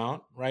 with that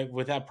amount, right?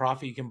 With that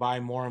profit, you can buy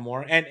more and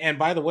more. And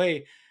by the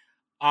way,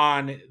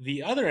 on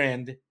the other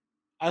end,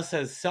 us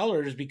as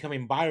sellers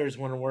becoming buyers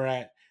when we're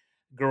at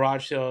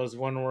garage sales,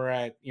 when we're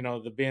at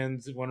the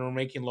bins, when we're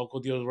making local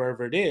deals,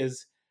 wherever it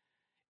is,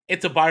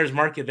 it's a buyer's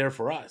market there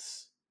for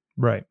us,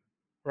 right.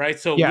 right?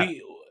 So Yeah.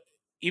 we,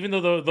 even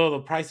though the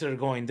prices are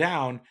going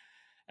down,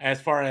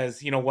 as far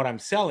as what I'm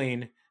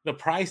selling, the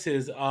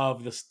prices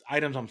of the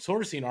items I'm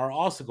sourcing are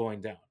also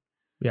going down.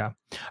 Yeah.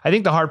 I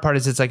think the hard part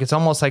is it's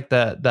almost like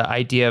the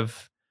idea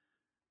of,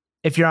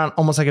 if you're on,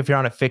 almost like if you're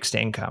on a fixed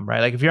income,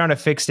 right? Like if you're on a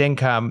fixed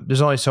income,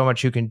 there's only so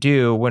much you can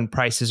do when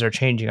prices are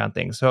changing on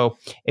things. So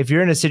if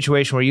you're in a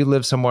situation where you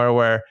live somewhere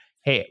where,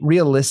 hey,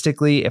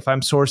 realistically, if I'm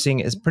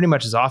sourcing as pretty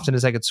much as often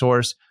as I could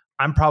source,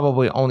 I'm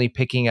probably only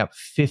picking up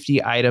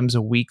 50 items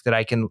a week that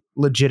I can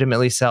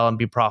legitimately sell and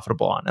be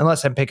profitable on.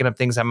 Unless I'm picking up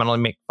things I'm gonna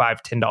only make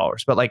 $5,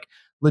 $10. But like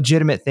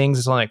legitimate things,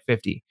 it's only like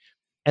 50.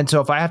 And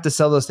so if I have to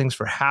sell those things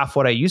for half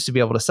what I used to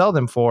be able to sell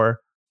them for,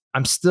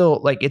 I'm still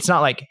like, it's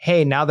not like,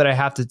 hey, now that I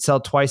have to sell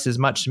twice as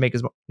much to make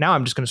as much, now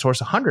I'm just going to source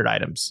 100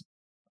 its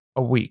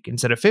a week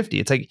instead of 50.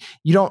 It's like,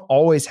 you don't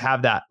always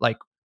have that, like,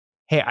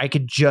 hey, I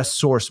could just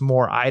source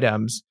more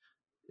items.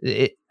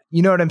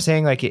 You know what I'm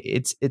saying? Like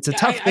it's a Yeah,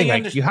 tough thing. I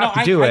Like you understand. No, have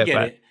to do I it, get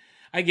but it.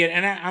 I get it.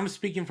 And I'm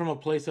speaking from a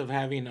place of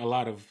having a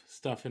lot of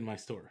stuff in my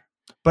store,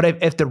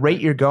 if the rate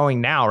right? you're going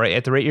now, right,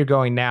 at the rate you're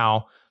going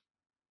now,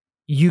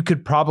 you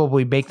could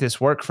probably make this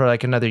work for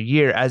like another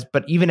year.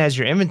 But even as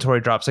your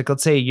inventory drops, like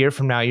let's say a year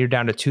from now, you're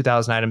down to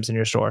 2,000 items in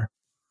your store,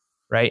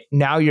 right?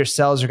 Now your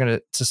sales are going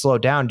to slow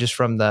down just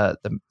from the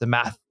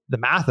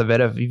math of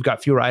it. If you've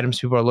got fewer items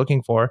people are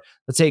looking for,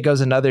 let's say it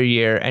goes another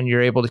year and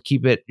you're able to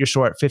keep your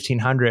store at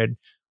 1,500.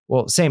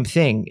 Well, same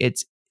thing.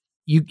 It's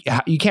you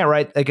can't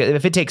write, like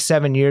if it takes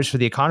 7 years for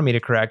the economy to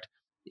correct,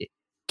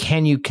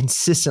 can you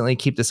consistently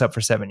keep this up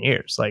for 7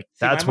 years? Like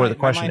See, that's where the my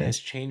question mind has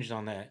is. changed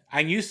on that. I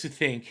used to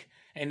think,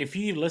 and if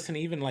you listen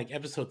to even like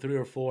episode 3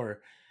 or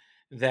 4,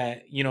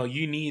 that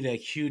you need a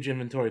huge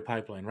inventory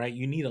pipeline, right?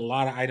 You need a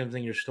lot of items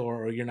in your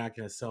store, or you're not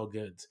going to sell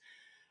goods.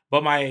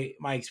 But my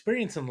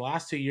experience in the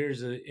last 2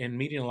 years in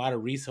meeting a lot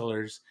of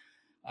resellers,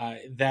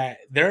 that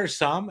there are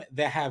some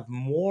that have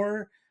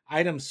more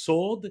items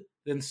sold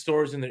than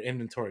stores in their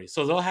inventory.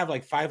 So they'll have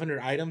like 500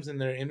 items in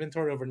their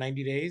inventory over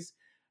 90 days,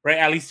 right?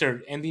 At least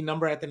their ending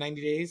number at the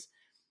 90 days,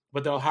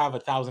 but they'll have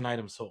 1,000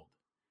 items sold.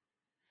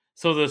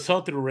 So the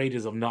sell through rate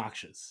is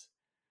obnoxious.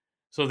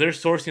 So they're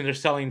sourcing, they're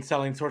selling,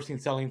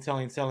 sourcing,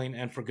 selling,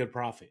 and for good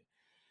profit.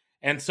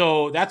 And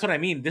so that's what I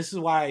mean. This is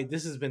why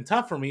this has been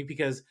tough for me,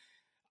 because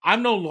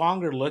I'm no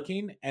longer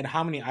looking at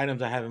how many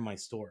items I have in my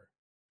store.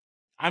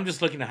 I'm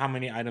just looking at how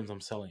many items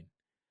I'm selling.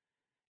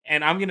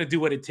 And I'm going to do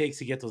what it takes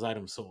to get those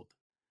items sold.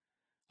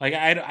 Like,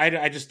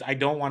 I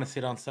don't want to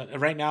sit on stuff.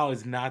 Right now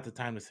is not the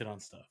time to sit on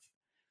stuff.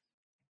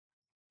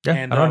 Yeah,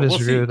 And I don't we'll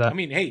disagree with see. I that.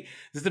 mean, hey,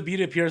 this is the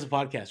beauty of Pierre's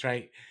podcast,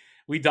 right?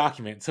 We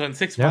document. So in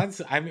six Yeah,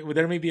 months, I mean,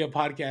 there may be a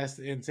podcast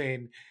in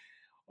saying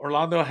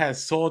Orlando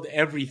has sold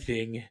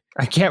everything,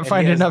 I can't and he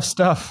find has enough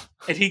stuff.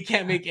 and he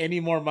can't make any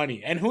more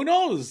money. And who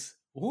knows?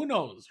 Who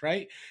knows,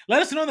 right?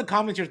 Let us know in the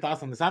comments your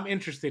thoughts on this. I'm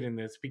interested in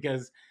this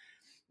because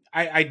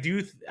I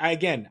do.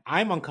 Again,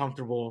 I'm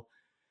uncomfortable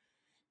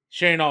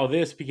sharing all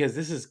this because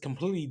this is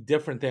completely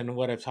different than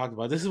what I've talked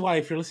about. This is why,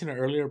 if you're listening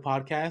to earlier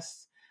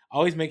podcasts,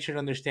 always make sure to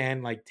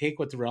understand, like, take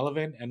what's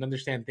relevant and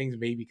understand things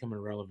may become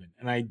irrelevant.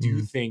 And I do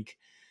Mm, think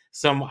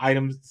some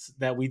items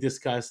that we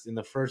discussed in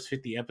the first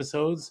 50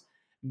 episodes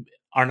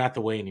are not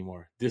the way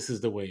anymore. This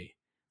is the way.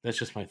 That's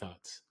just my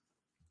thoughts.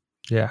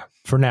 yeah,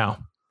 for now.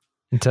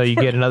 Until you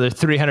get another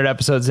 300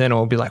 episodes in, and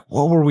we'll be like,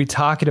 what were we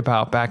talking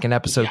about back in Yeah,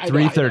 episode I know.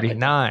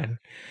 339?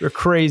 We're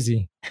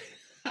crazy.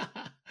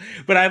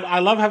 But I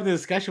love having the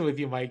discussion with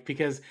you, Mike,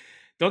 because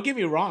don't get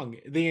me wrong.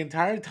 The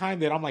entire time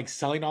that I'm like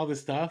selling all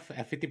this stuff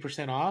at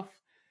 50% off,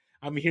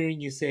 I'm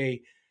hearing you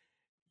say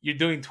you're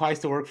doing twice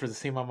the work for the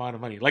same amount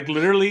of money. Like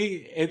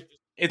literally,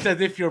 it's as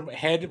if your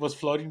head was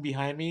floating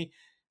behind me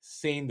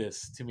saying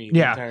this to me the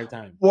Yeah. entire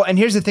time. Well, and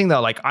here's the thing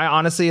though, like I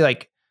honestly,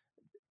 like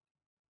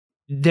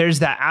there's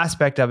that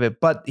aspect of it.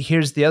 But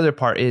here's the other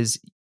part is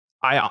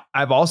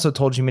I've also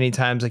told you many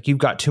times, like, you've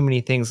got too many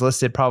things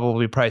listed,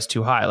 probably priced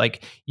too high.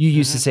 Like, you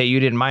used to Mm-hmm. say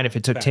you didn't mind if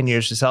it took 10 Facts.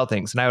 years to sell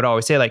things. And I would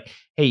always say, like,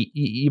 hey,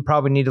 you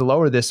probably need to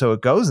lower this so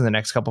it goes in the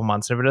next couple of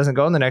months. And if it doesn't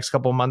go in the next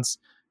couple of months,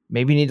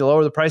 maybe you need to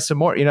lower the price some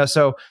more,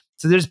 so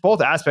there's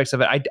both aspects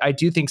of it. I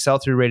do think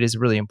sell-through rate is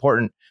really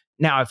important.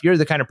 Now, if you're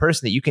the kind of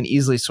person that you can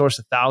easily source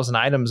 1,000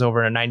 items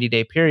over a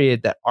 90-day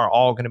period that are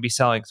all going to be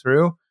selling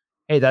through,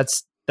 hey,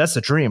 that's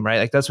the dream, right?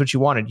 Like, that's what you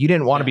wanted. You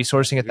didn't want to be Yeah,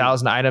 sourcing agreed.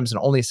 1,000 items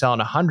and only selling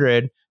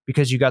 100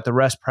 because you got the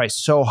rest price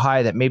so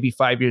high that maybe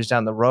 5 years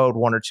down the road,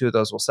 one or two of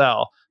those will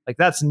sell. Like,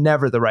 that's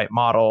never the right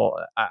model.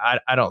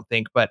 I don't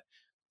think, but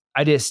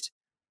I just,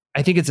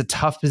 I think it's a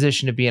tough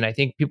position to be in. I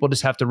think people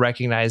just have to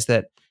recognize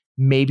that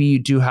maybe you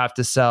do have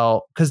to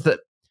sell, because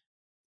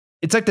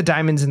it's like the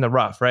diamonds in the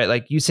rough, right?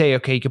 Like, you say,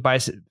 okay, you could buy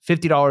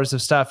 $50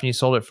 of stuff and you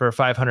sold it for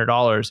 $500.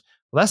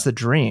 Well, that's the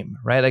dream,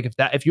 right? Like,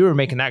 if you were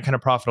making that kind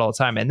of profit all the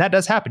time, and that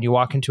does happen, you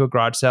walk into a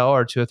garage sale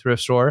or to a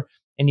thrift store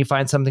and you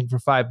find something for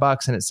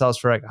 $5 and it sells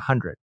for like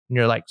 100, and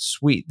you're like,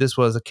 sweet, this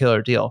was a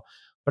killer deal.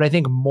 But I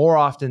think more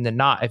often than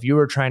not, if you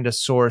were trying to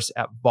source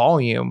at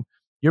volume,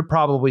 you're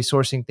probably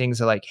sourcing things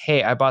that, like,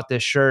 hey, I bought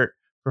this shirt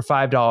for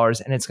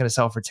 $5 and it's going to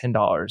sell for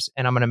 $10,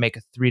 and I'm going to make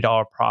a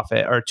 $3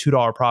 profit or a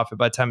 $2 profit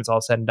by the time it's all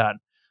said and done.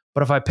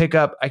 But if I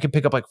could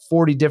pick up like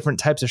 40 different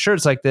types of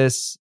shirts like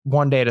this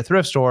one day at a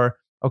thrift store.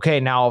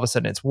 Okay, now all of a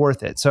sudden it's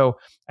worth it. So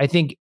I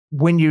think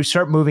when you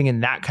start moving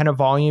in that kind of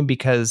volume,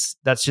 because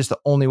that's just the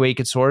only way you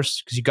could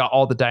source, because you got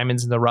all the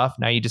diamonds in the rough,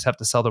 now you just have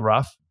to sell the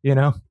rough.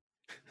 Yeah,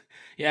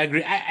 I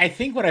agree. I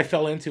think what I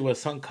fell into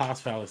was sunk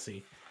cost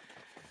fallacy.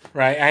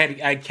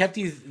 Right. I kept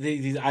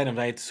these items.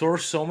 I had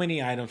sourced so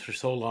many items for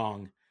so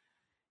long,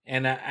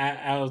 and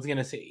I was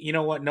gonna say, you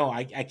know what? No,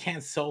 I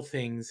can't sell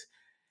things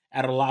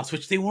at a loss,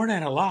 which they weren't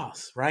at a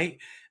loss, right?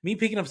 Me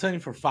picking up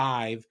something for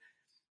 5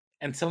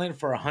 and selling it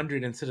for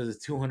 100 instead of the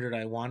 200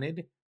 I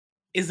wanted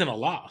isn't a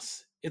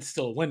loss. It's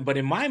still a win. But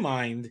in my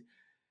mind,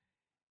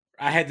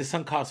 I had the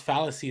sunk cost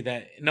fallacy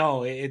that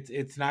no,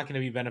 it's not going to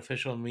be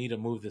beneficial to me to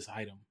move this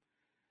item,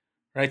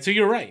 right? So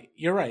you're right,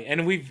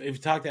 and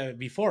we've talked about it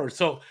before.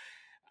 So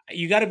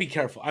you got to be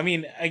careful. I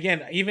mean,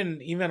 again,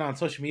 even on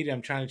social media,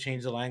 I'm trying to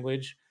change the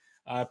language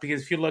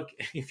because if you look,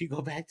 if you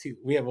go back to,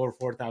 we have over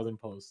 4,000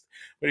 posts,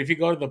 but if you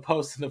go to the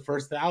posts in the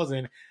first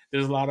 1,000,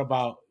 there's a lot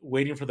about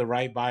waiting for the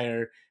right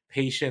buyer,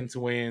 patience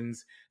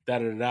wins, da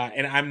da da.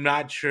 And I'm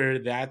not sure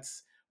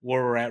that's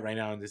where we're at right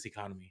now in this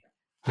economy.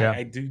 Yeah.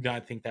 I do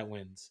not think that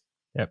wins.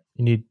 Yep.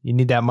 You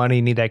need that money,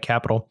 you need that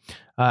capital.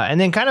 And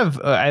then kind of,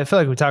 I feel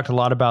like we talked a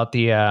lot about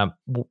the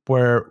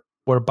where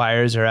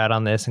buyers are at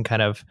on this, and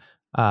kind of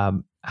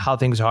how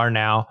things are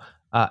now.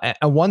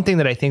 And one thing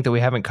that I think that we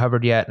haven't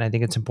covered yet, and I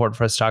think it's important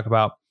for us to talk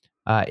about,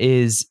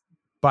 is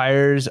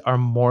buyers are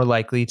more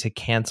likely to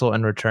cancel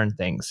and return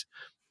things.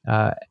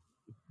 Uh,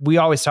 we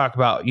always talk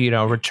about,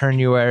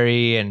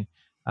 returnuary, and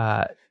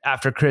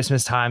after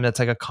Christmas time, that's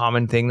like a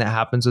common thing that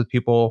happens with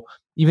people.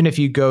 Even if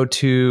you go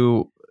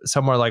to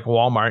somewhere like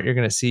Walmart, you're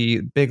going to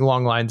see big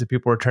long lines of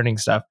people returning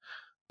stuff.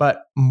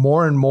 But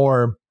more and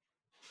more,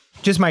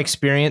 just my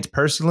experience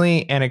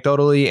personally,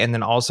 anecdotally, and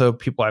then also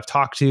people I've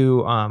talked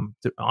to on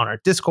our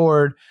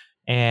Discord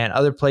and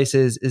other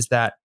places, is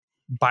that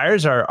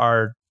buyers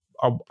are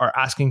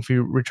asking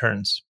for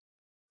returns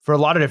for a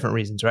lot of different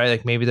reasons, right?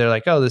 Like, maybe they're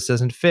like, oh, this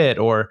doesn't fit,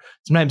 or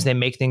sometimes they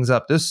make things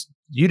up. This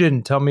you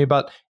didn't tell me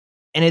about,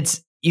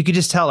 and you could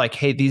just tell, like,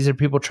 hey, these are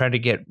people trying to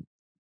get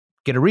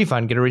a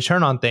refund, get a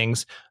return on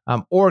things,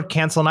 or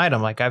cancel an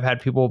item. Like, I've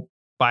had people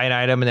buy an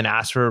item and then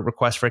ask for a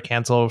request for a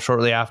cancel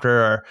shortly after,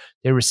 or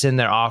they rescind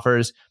their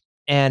offers.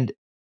 And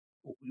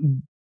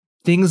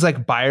things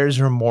like buyer's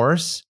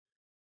remorse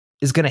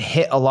is going to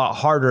hit a lot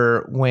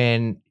harder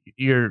when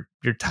you're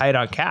tight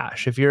on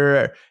cash. If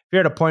you're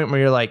at a point where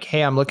you're like,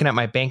 hey, I'm looking at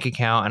my bank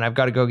account and I've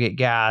got to go get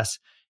gas,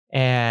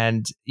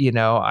 and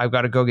I've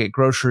got to go get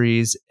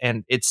groceries,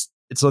 and it's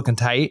looking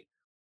tight.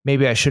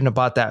 Maybe I shouldn't have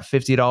bought that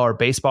 $50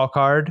 baseball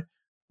card,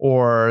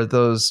 or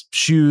those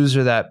shoes,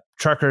 or that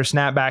trucker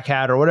snapback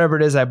hat, or whatever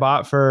it is I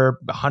bought for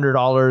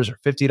 $100 or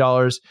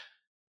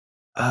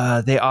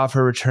 $50. They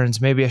offer returns.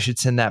 Maybe I should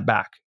send that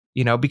back,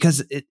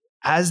 because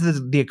as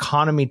the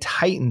economy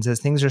tightens, as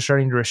things are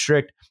starting to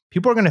restrict,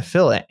 people are going to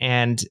feel it.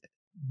 And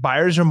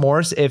buyer's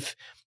remorse, if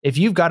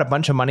you've got a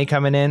bunch of money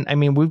coming in, I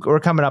mean, we're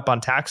coming up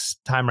on tax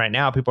time right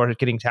now. People are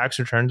getting tax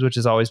returns, which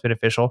is always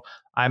beneficial.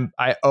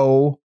 I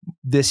owe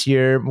this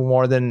year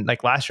more than,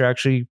 like, last year. I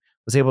actually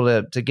was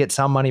able to get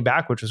some money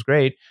back, which was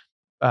great.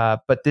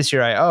 But this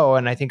year I owe,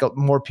 and I think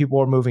more people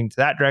are moving to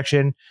that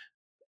direction.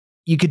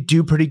 You could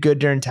do pretty good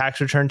during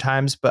tax return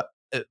times, but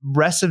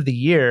rest of the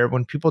year,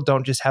 when people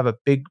don't just have a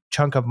big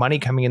chunk of money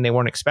coming in they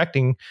weren't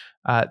expecting,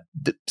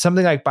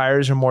 something like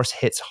buyer's remorse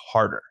hits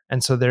harder.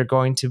 And so they're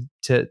going to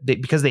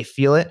because they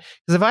feel it.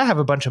 Because if I have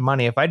a bunch of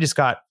money, if I just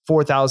got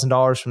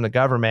 $4,000 from the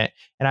government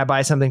and I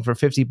buy something for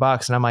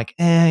 $50 and I'm like,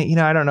 I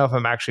don't know if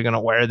I'm actually going to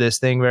wear this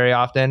thing very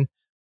often.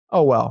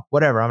 Oh, well,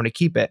 whatever, I'm going to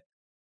keep it.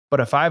 But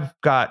if I've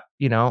got,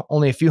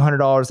 only a few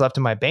 $100s left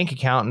in my bank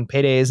account and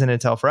payday isn't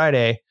until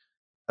Friday,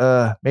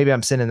 maybe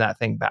I'm sending that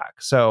thing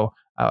back. So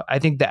I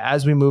think that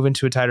as we move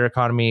into a tighter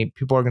economy,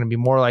 people are going to be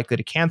more likely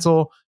to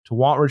cancel, to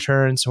want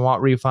returns, to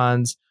want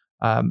refunds.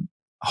 Um,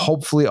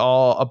 Hopefully,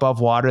 all above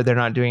water. They're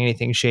not doing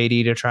anything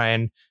shady to try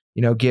and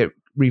get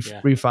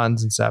Yeah.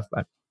 refunds and stuff.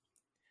 But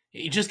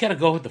You just got to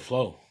go with the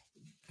flow.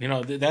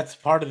 That's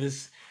part of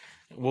this,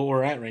 what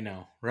we're at right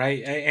now,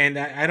 right? And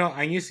I don't.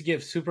 I used to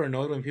get super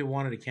annoyed when people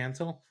wanted to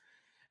cancel.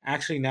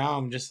 Actually, now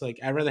I'm just like,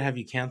 I'd rather have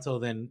you cancel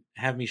than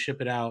have me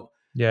ship it out.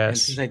 And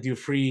since yes, I do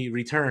free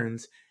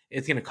returns,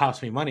 it's going to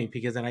cost me money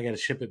because then I got to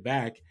ship it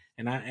back,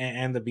 and I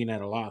end up being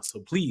at a loss.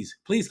 So please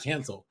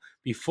cancel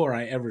before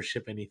I ever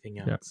ship anything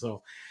yeah, out.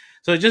 So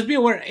just be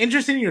aware.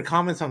 Interested in your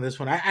comments on this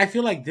one. I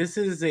feel like this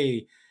is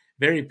a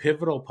very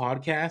pivotal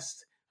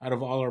podcast out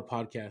of all our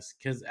podcasts,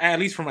 because at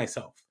least for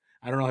myself,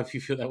 I don't know if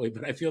you feel that way,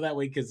 but I feel that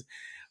way because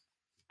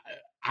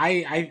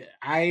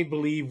I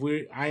believe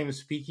I am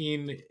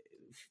speaking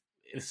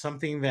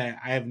something that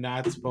I have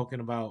not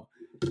spoken about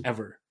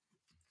ever,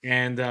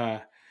 and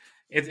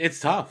it's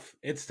tough.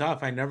 It's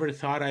tough. I never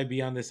thought I'd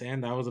be on this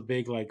end. I was a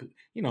big, like,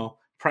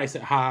 price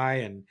it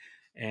high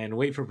and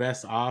wait for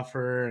best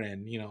offer,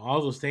 and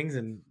all those things,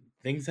 and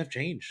things have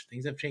changed.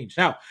 Things have changed.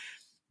 Now,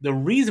 the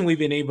reason we've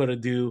been able to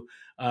do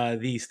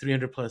these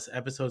 300 plus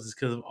episodes is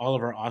because of all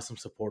of our awesome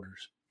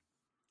supporters.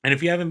 And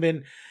if you haven't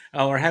been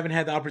or haven't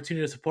had the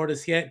opportunity to support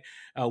us yet,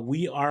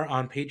 we are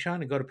on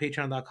Patreon, and go to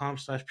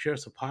patreon.com/pure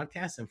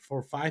podcast. And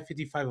for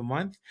 $5.55 a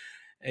month,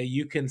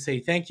 you can say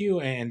thank you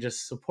and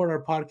just support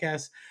our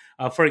podcast.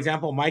 For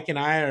example, Mike and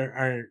I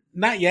are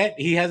not yet.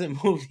 He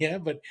hasn't moved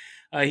yet, but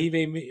he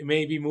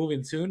may be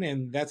moving soon,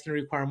 and that's going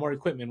to require more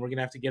equipment. We're going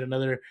to have to get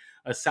another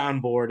a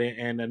soundboard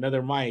and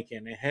another mic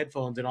and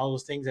headphones and all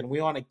those things. And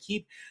we want to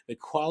keep the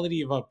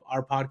quality of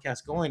our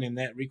podcast going, and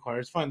that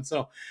requires funds.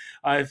 So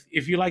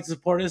if you'd like to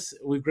support us,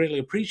 we greatly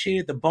appreciate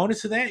it. The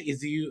bonus of that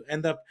is you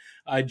end up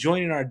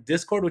joining our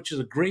Discord, which is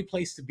a great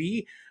place to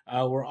be.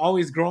 We're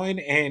always growing,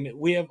 and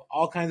we have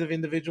all kinds of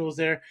individuals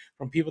there,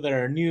 from people that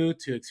are new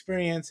to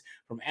experience,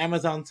 from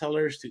Amazon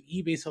sellers to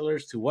eBay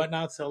sellers to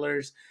Whatnot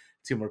sellers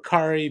to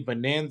Mercari,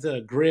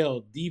 Bonanza,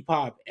 Grill,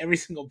 Depop, every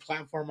single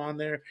platform on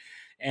there.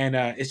 And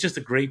it's just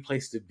a great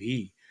place to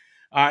be.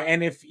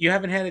 And if you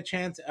haven't had a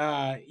chance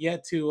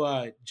yet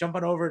to jump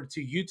on over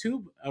to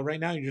YouTube right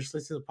now, you're just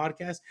listening to the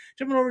podcast,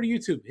 jump on over to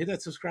YouTube, hit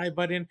that subscribe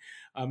button,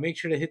 make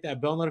sure to hit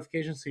that bell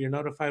notification so you're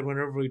notified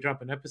whenever we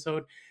drop an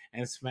episode,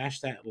 and smash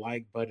that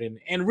like button.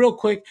 And real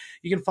quick,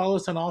 you can follow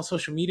us on all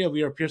social media.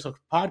 We are Pure Soul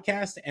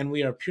Podcast, and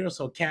we are Pure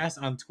Soul Cast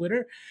on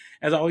Twitter.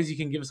 As always, you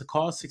can give us a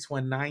call,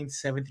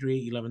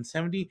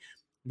 619-738-1170.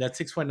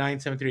 That's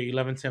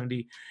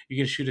 619-738-1170. You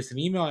can shoot us an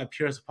email at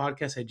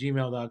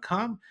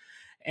puresoulpodcast@gmail.com.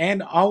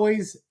 And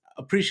always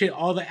appreciate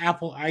all the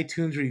Apple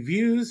iTunes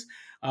reviews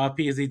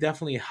because they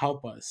definitely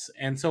help us.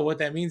 And so what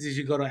that means is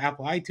you go to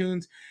Apple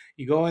iTunes,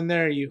 you go in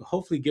there, you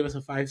hopefully give us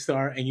a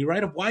 5-star, and you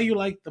write up why you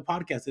like the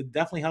podcast. It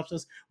definitely helps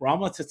us. We're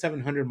almost at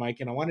 700,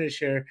 Mike, and I wanted to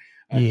share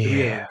 3 of them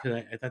yeah.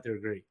 because I thought they were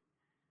great.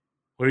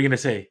 What are you going to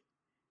say?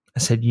 I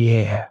said,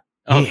 yeah,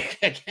 yeah,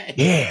 Okay.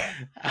 yeah.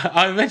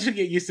 I'll eventually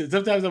get used to it.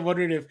 Sometimes I'm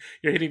wondering if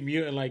you're hitting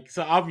mute, and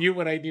so I'll mute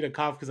when I need a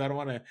cough because I don't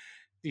want to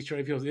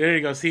destroy people. There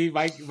you go. See,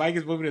 Mike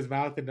is moving his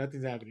mouth and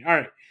nothing's happening. All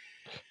right.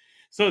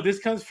 So this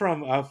comes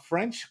from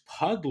French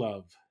Pug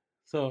Love.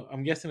 So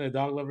I'm guessing a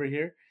dog lover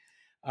here.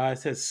 It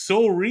says,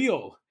 so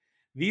real.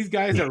 These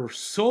guys Yeah. are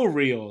so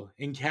real,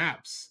 in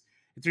caps.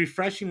 It's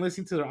refreshing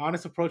listening to their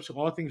honest approach to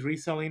all things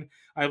reselling.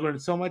 I've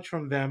learned so much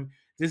from them.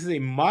 This is a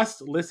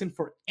must listen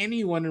for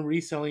anyone in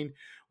reselling,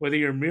 whether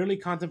you're merely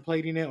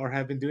contemplating it or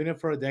have been doing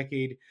it for a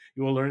decade.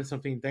 You will learn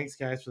something. Thanks,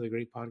 guys, for the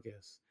great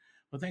podcast.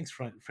 Well, thanks,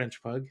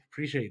 French Pug.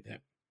 Appreciate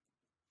that.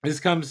 This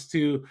comes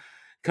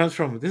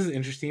from, this is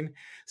interesting,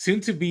 soon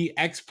to be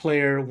X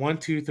player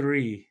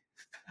 123.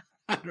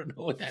 I don't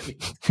know what that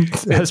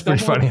means. That's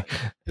pretty funny.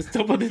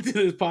 Stumbled into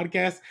this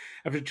podcast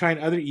after trying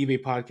other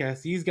eBay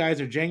podcasts. These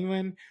guys are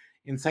genuine,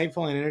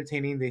 insightful, and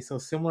entertaining. They sell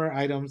similar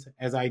items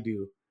as I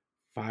do.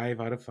 5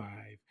 out of 5.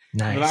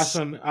 And the last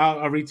Nice. one,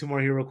 I'll read 2 more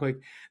here real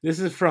quick. This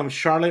is from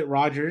Charlotte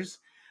Rogers.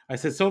 I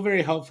said, so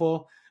very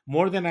helpful.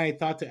 More than I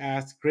thought to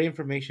ask. Great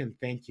information.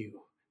 Thank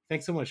you.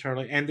 Thanks so much,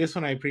 Charlotte. And this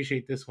one, I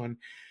appreciate this one.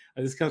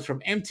 This comes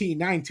from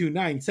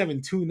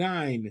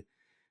MT929729.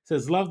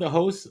 Says, love the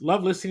host.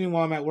 Love listening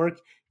while I'm at work.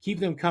 Keep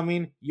them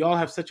coming. Y'all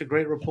have such a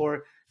great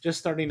rapport. Just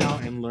starting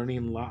out and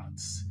learning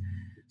lots.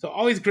 So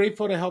always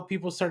grateful to help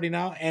people starting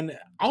out. And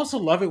I also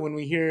love it when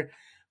we hear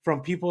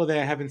from people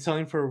that have been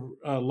selling for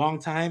a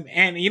long time.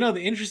 And,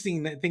 the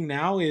interesting thing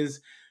now is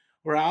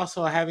we're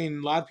also having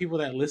a lot of people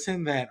that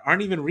listen that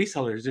aren't even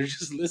resellers. They're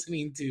just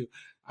listening to,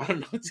 I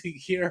don't know, to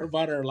hear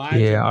about our lives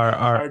Yeah, and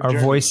our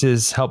journey.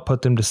 voices help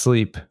put them to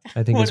sleep,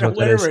 I think is what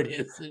that is. Whatever it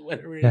is.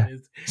 Whatever Yeah. it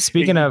is.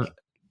 Speaking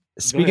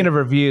of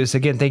reviews,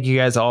 again, thank you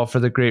guys all for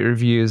the great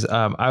reviews.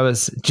 I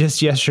was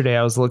just yesterday,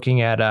 I was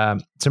looking at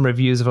some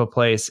reviews of a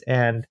place,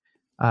 and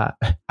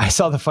I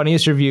saw the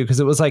funniest review because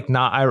it was like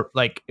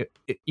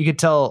you could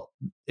tell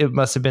it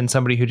must have been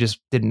somebody who just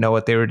didn't know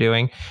what they were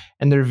doing.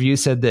 And the review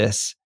said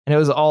this, and it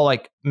was all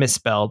like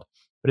misspelled.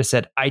 but it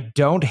said, "I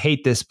don't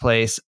hate this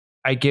place.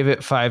 I give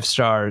it 5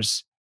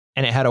 stars."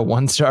 And it had a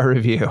 1-star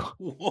review.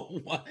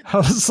 What? I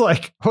was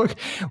like, look,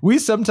 we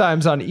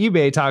sometimes on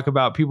eBay talk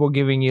about people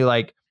giving you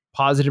like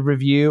positive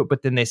review,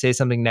 but then they say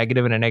something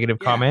negative in a negative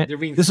comment. They're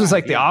being This was snide,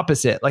 like the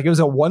opposite. Like it was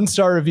a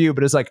 1-star review,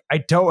 but it's like, "I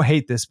don't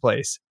hate this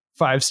place.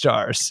 5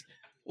 stars."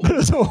 But it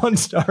was a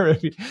 1-star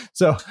review.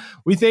 So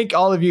we thank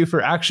all of you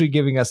for actually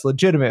giving us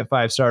legitimate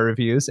 5-star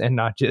reviews and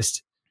not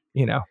just,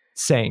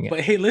 saying it.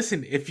 But hey,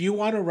 listen, if you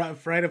want to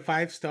write a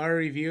 5-star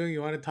review and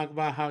you want to talk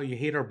about how you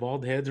hate our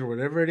bald heads or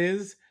whatever it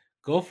is,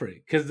 go for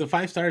it. Because the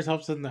 5 stars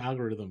helps in the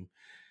algorithm,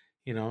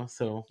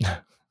 so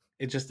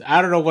it just,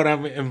 I don't know what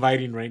I'm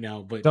inviting right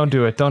now, but Don't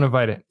do it. Don't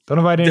invite it. Don't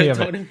invite any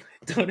of it.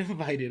 Don't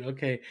invite it.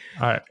 Okay.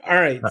 All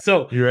right.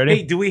 So you ready?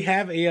 Hey, do we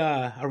have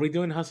are we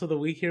doing Hustle of the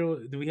Week here?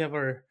 Do we have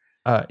our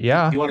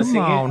yeah. Do you want to sing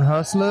Come on, it?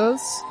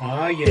 hustlers.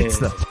 Oh yeah. It's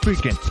the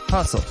freaking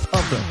hustle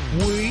of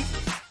the week.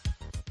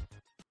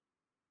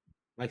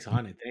 Mike's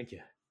on it. Thank you.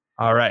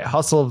 All right,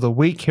 hustle of the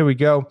week. Here we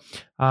go.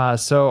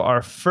 So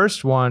our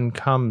first one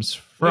comes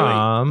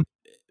from.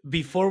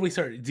 Before we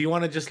start, do you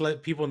want to just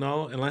let people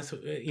know, unless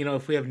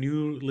if we have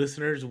new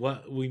listeners,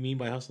 what we mean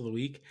by Hustle of the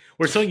Week?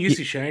 We're so used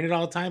to sharing it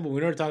all the time, but we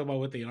never talk about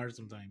what they are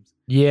sometimes.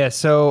 Yeah.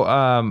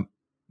 So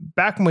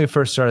back when we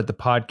first started the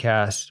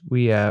podcast,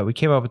 we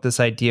came up with this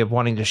idea of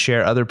wanting to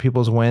share other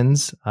people's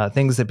wins,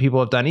 things that people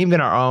have done, even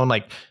our own,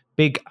 like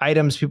big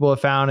items people have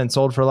found and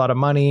sold for a lot of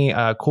money,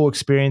 cool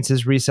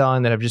experiences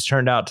reselling that have just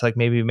turned out to like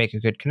maybe make a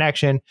good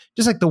connection,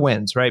 just like the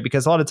wins, right?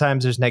 Because a lot of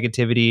times there's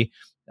negativity.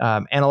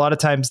 And a lot of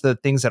times the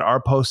things that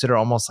are posted are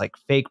almost like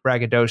fake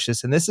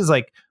braggadocious. And this is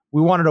like,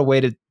 we wanted a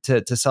way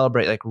to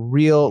celebrate like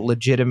real,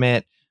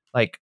 legitimate,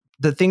 like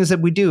the things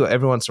that we do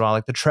every once in a while,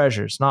 like the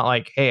treasures, not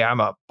like, "Hey, I'm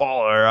a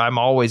baller, I'm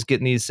always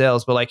getting these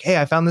sales," but like, "Hey,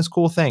 I found this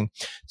cool thing."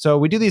 So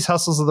we do these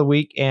hustles of the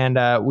week, and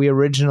we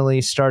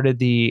originally started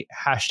the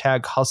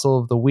hashtag hustle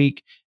of the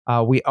week.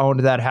 We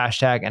owned that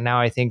hashtag, and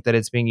now I think that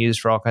it's being used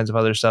for all kinds of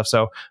other stuff.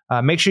 So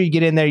make sure you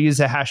get in there, use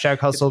the hashtag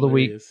hustle of the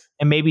week,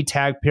 and maybe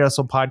tag Pure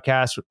Hustle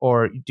Podcast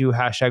or do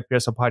hashtag Pure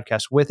Hustle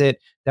Podcast with it.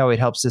 That way it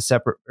helps to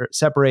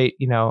separate,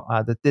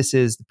 that this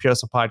is the Pure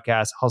Hustle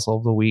Podcast hustle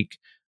of the week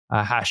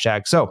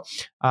hashtag. So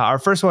our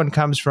first one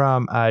comes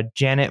from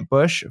Janet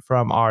Bush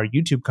from our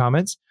YouTube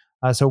comments.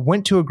 So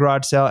went to a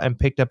garage sale and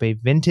picked up a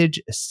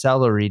vintage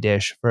celery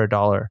dish for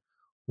 $1.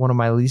 One of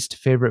my least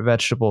favorite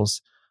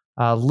vegetables.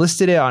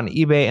 Listed it on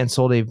eBay and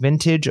sold a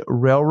vintage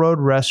railroad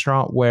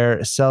restaurant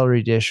ware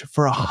celery dish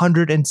for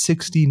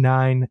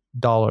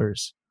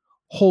 $169.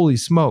 Holy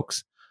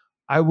smokes.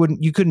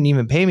 You couldn't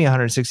even pay me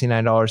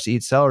 $169 to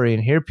eat celery.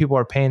 And here people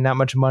are paying that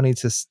much money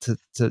to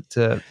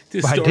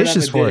buy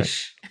dishes for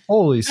it.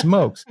 Holy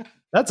smokes.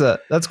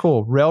 That's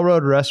cool.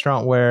 Railroad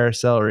restaurant ware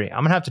celery.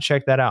 I'm gonna have to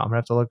check that out. I'm gonna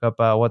have to look up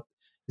what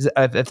is it,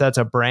 if that's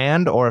a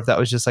brand or if that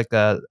was just like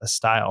a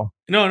style.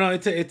 No,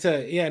 it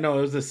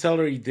was a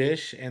celery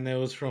dish, and it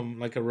was from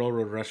like a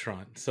railroad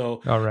restaurant.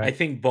 So I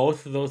think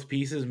both of those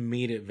pieces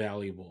made it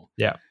valuable.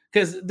 Yeah.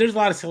 Because there's a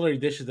lot of celery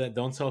dishes that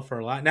don't sell for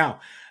a lot.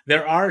 Now,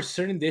 there are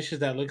certain dishes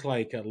that look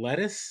like a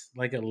lettuce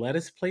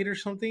plate or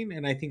something,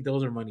 and I think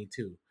those are money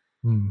too.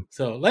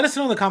 So let us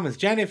know in the comments.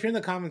 Janet, if you're in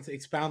the comments,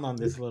 expound on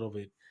this a little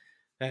bit.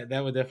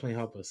 That would definitely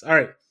help us. All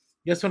right.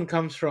 This one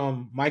comes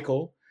from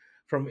Michael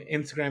from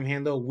Instagram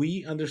handle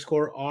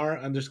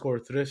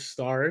we_r_thrift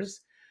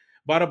stars.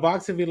 Bought a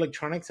box of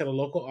electronics at a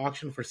local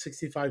auction for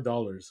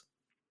 $65.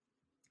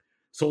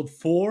 Sold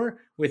 4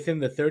 within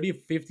the $30 to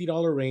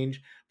 $50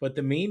 range, but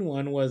the main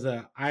one was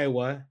a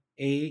Iowa,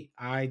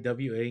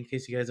 AIWA, in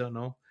case you guys don't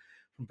know,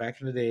 from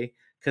back in the day,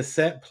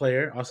 cassette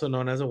player, also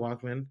known as a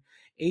Walkman,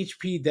 I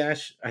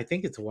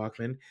think it's a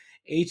Walkman,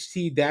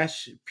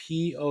 HT-PO2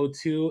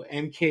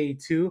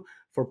 MK2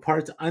 for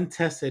parts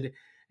untested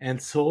and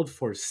sold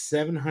for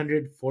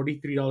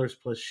 $743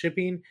 plus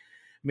shipping.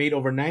 Made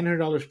over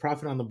 $900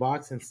 profit on the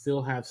box and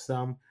still have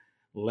some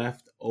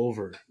left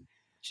over.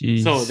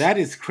 Jeez. So that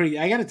is crazy.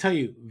 I got to tell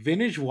you,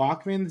 vintage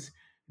Walkmans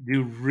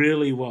do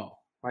really well.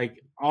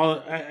 Like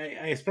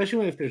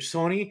especially if they're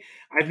Sony.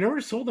 I've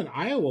never sold an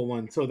Iowa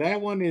one, so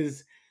that one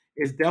is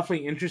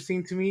definitely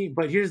interesting to me.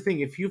 But here's the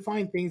thing: if you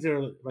find things that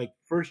are like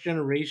first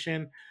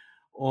generation,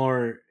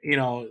 or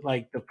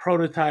like the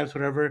prototypes,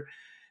 whatever,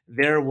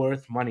 they're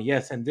worth money.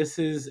 Yes, and this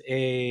is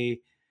a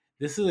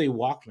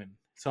Walkman.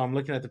 So I'm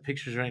looking at the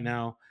pictures right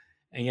now,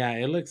 and yeah,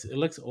 it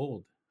looks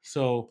old.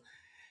 So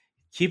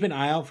keep an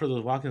eye out for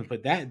those Walkmans.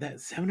 But that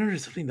 $700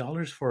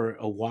 something for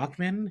a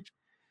Walkman,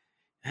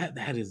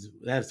 that is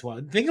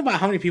wild. Think about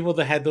how many people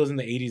that had those in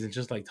the 80s and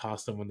just like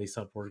tossed them when they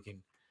stopped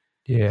working.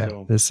 Yeah,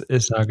 so, this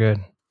is not good.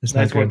 It's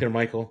nice not work good there,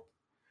 Michael.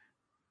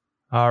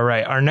 All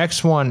right. Our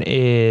next one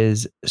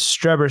is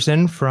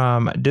Streberson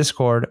from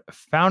Discord.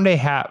 Found a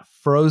hat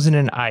frozen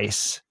in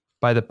ice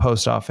by the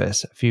post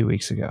office a few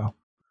weeks ago.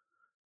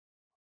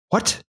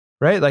 What?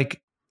 Right?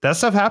 Like that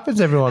stuff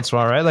happens every once in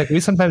a while, right? Like we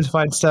sometimes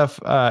find stuff,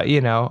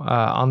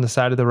 on the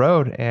side of the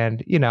road,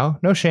 and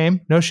no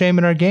shame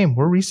in our game.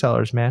 We're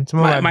resellers, man. Some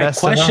of my best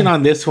question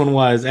on this one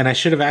was, and I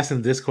should have asked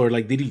in Discord,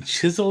 like, did he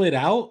chisel it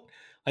out?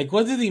 Like,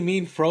 what does he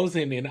mean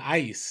frozen in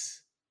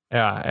ice?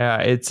 Yeah, yeah.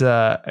 It's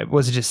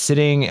was it just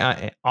sitting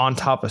on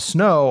top of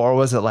snow, or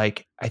was it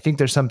like I think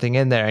there's something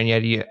in there, and you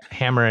had to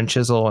hammer and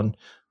chisel and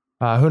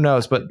who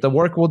knows? But the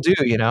work will do.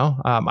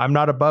 I'm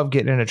not above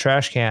getting in a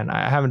trash can.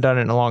 I haven't done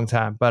it in a long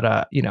time,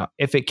 but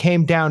if it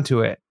came down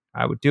to it,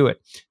 I would do it.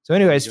 So, There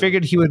you anyways, go.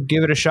 figured he would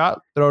give it a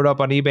shot, throw it up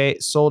on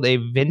eBay. Sold a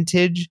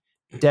vintage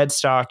dead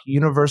stock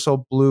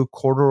universal blue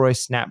corduroy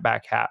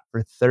snapback hat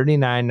for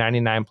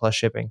 $39.99 plus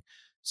shipping.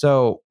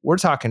 So we're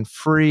talking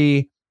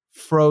free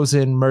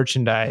frozen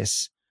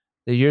merchandise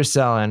that you're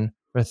selling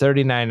for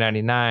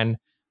 $39.99.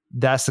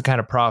 That's the kind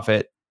of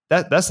profit.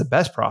 That's the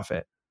best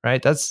profit,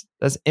 right? That's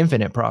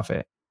infinite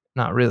profit.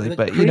 Not really, And the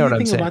but you know crazy what I'm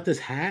thing saying. about this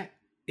hat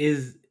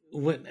is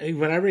when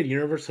I read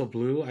Universal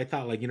Blue, I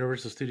thought like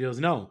Universal Studios.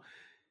 No,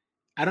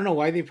 I don't know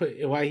why he put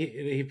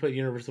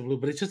Universal Blue,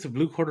 but it's just a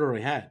blue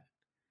corduroy hat.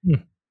 Hmm.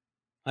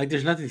 Like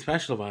there's nothing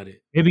special about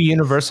it. Maybe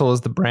Universal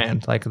is the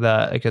brand, like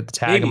the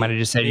tag. I might have Maybe,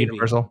 just said maybe,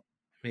 Universal.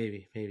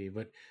 maybe,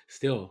 but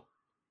still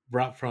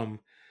brought from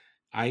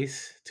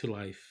ice to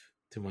life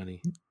to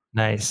money.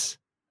 Nice.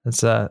 That's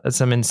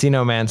some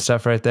Encino Man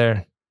stuff right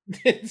there.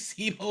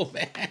 Encino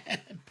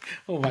Man.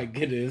 Oh my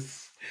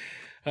goodness.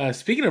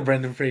 Speaking of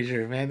Brendan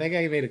Fraser, man, that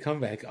guy made a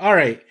comeback. All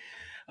right.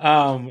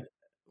 Um,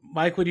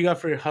 Mike, what do you got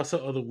for your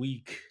hustle of the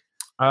week?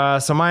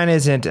 So mine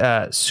isn't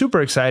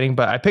super exciting,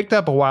 but I picked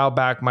up a while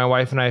back. My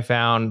wife and I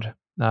found.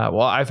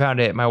 Well, I found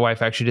it. My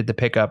wife actually did the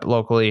pickup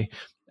locally.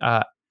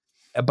 Uh,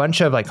 a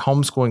bunch of like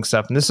homeschooling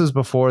stuff, and this was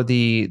before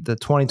the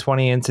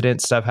 2020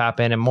 incident stuff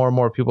happened, and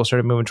more people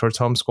started moving towards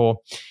homeschool.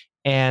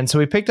 And so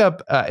we picked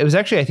up. It was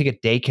actually, I think,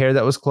 a daycare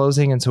that was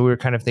closing, and so we were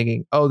kind of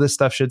thinking, oh, this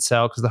stuff should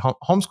sell because the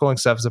homeschooling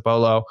stuff is a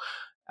bolo.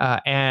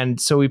 And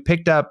so we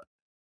picked up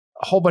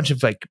a whole bunch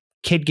of like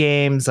kid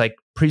games, like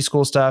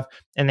preschool stuff,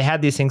 and they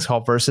had these things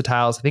called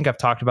versatiles. I think I've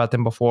talked about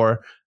them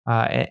before.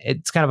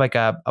 It's kind of like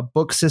a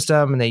book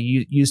system, and they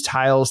use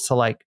tiles to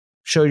like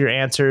show your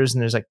answers.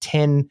 And there's like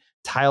 10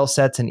 tile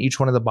sets in each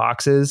one of the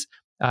boxes.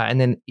 And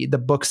then the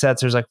book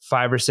sets, there's like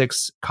 5 or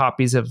 6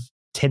 copies of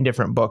 10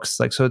 different books.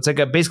 Like, so it's like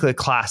basically a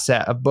class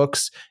set of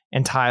books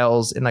and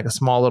tiles in like a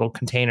small little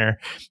container.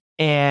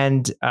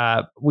 And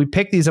we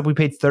picked these up. We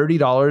paid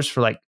 $30 for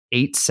like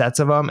 8 sets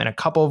of them, and a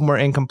couple of them were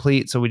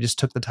incomplete. So we just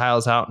took the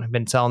tiles out and have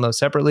been selling those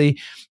separately.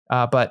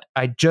 But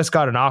I just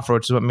got an offer,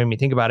 which is what made me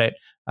think about it.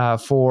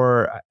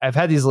 I've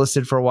had these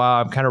listed for a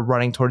while. I'm kind of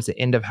running towards the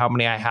end of how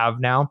many I have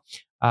now.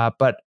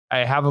 But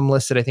I have them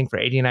listed, I think, for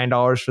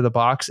 $89 for the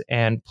box.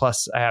 And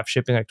plus, I have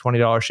shipping, like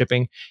 $20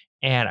 shipping.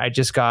 And I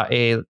just got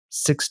a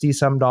 60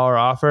 some dollar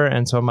offer.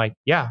 And so I'm like,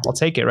 yeah, I'll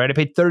take it. Right. I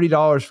paid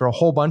 $30 for a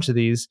whole bunch of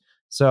these.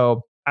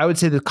 So I would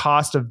say the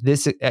cost of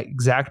this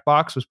exact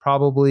box was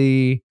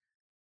probably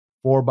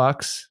 $4,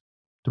 $3,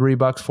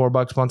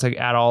 $4 once I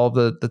add all of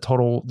the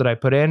total that I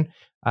put in.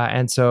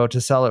 And so to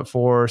sell it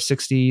for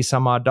 60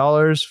 some odd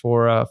dollars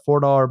for a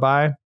 $4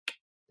 buy,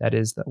 that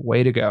is the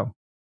way to go.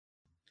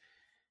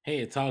 Hey,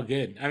 it's all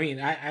good. I mean,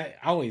 I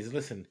always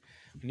listen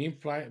when you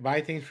buy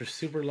things for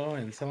super low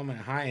and sell them at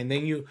high, and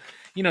then you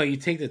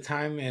take the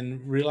time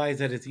and realize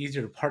that it's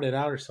easier to part it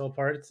out or sell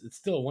parts. It's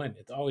still a win.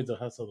 It's always a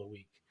hustle of the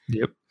week.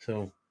 Yep.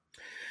 So,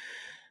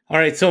 all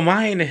right. So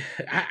mine,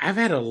 I've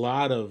had a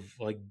lot of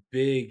like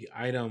big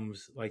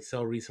items like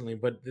sell recently,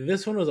 but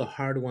this one was a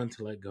hard one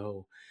to let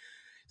go.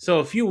 So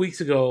a few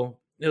weeks ago,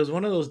 it was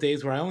one of those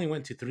days where I only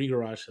went to 3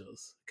 garage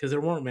sales because there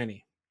weren't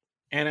many,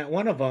 and at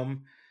one of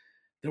them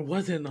there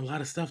wasn't a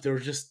lot of stuff. There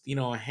was just,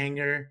 a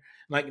hanger,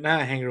 like not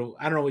a hanger.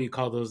 I don't know what you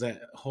call those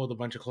that hold a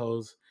bunch of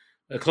clothes.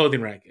 A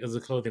clothing rack. It was a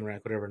clothing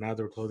rack, whatever. Now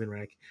they're a clothing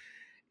rack.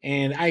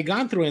 And I had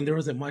gone through it and there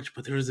wasn't much,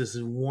 but there was this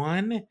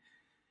one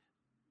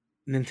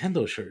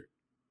Nintendo shirt.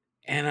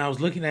 And I was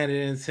looking at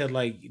it and it said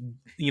like,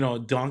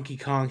 Donkey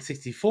Kong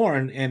 64.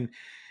 And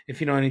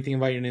if you know anything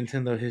about your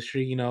Nintendo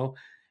history, the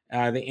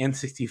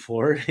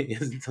N64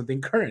 isn't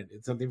something current.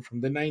 It's something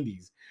from the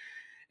 90s.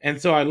 And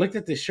so I looked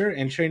at the shirt,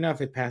 and sure enough,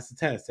 it passed the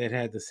test. It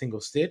had the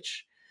single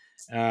stitch.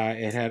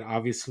 It had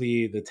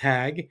obviously the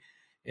tag.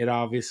 It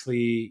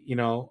obviously,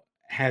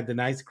 had the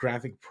nice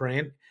graphic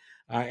print.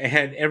 It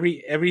had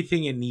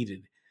everything it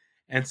needed.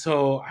 And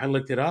so I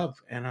looked it up,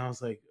 and I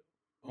was like,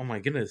 "Oh my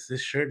goodness,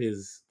 this shirt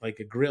is like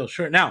a Grail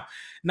shirt." Now,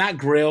 not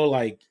Grail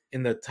like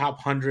in the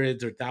top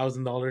hundreds or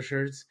 $1,000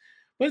 shirts,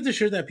 but it's a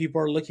shirt that people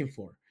are looking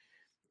for,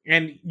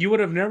 and you would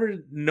have never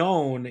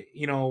known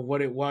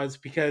what it was,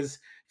 because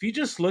if you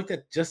just looked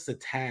at just the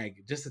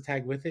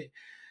tag with it,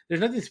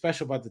 there's nothing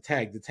special about the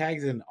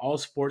tag's an all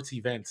sports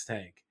events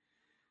tag.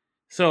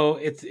 So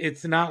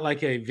it's not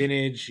like a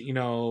vintage, I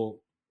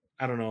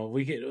don't know,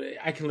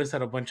 I can list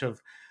out a bunch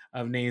of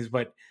names,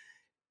 but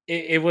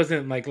it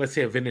wasn't like, let's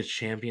say, a vintage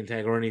champion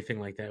tag or anything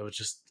like that. It was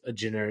just a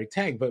generic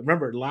tag. But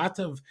remember, lots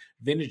of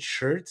vintage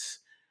shirts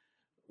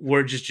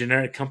were just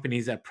generic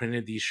companies that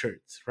printed these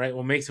shirts, right?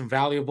 What makes them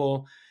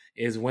valuable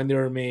is when they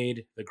were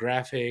made, the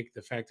graphic,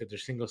 the fact that they're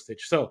single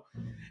stitch. So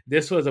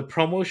this was a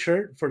promo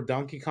shirt for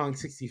Donkey Kong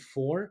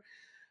 64,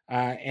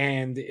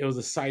 and it was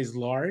a size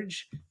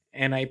large,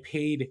 and I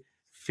paid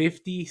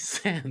 50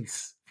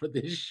 cents for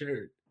this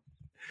shirt.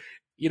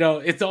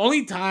 It's the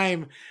only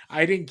time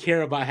I didn't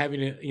care about having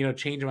to,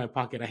 change in my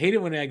pocket. I hate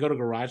it when I go to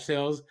garage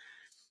sales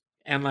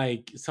and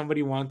like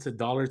somebody wants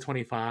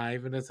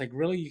 $1.25 and it's like,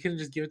 really, you can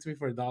just give it to me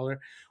for $1.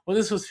 Well,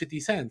 this was 50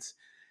 cents.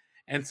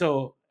 And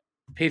so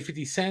paid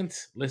 50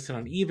 cents, listed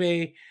on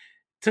eBay,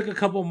 took a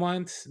couple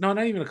months. No,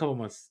 not even a couple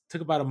months.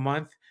 Took about a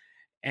month,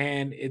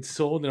 and it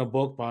sold in a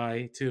bulk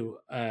buy to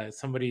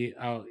somebody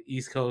out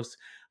East Coast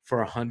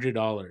for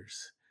 $100.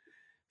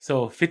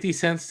 So 50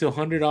 cents to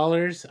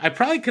 $100. I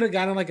probably could have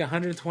gotten like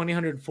 120,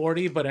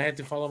 140, but I had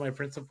to follow my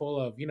principle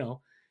of,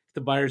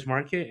 the buyer's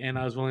market, and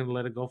I was willing to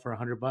let it go for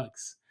 $100.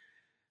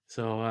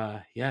 So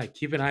yeah,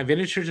 keep an eye.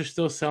 Vintage shirts are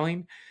still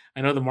selling.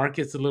 I know the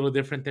market's a little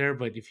different there,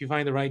 but if you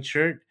find the right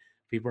shirt,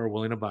 people are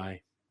willing to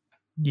buy.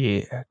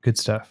 Yeah, good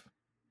stuff.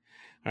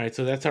 All right,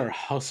 so that's our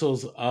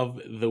hustles of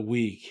the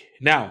week.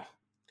 Now,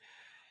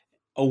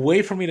 a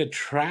way for me to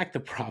track the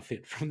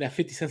profit from that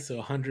 50 cents to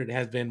 100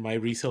 has been my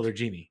reseller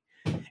genie.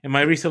 And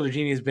my reseller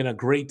genie has been a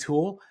great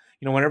tool.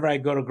 Whenever I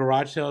go to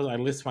garage sales, I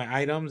list my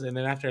items, and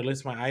then after I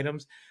list my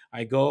items,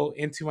 I go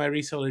into my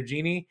reseller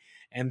genie,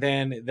 and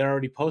then they're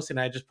already posted.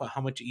 And I just put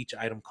how much each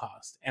item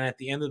cost, and at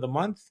the end of the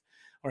month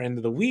or end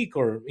of the week,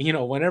 or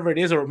whenever it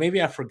is, or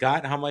maybe I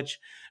forgot how much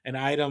an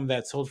item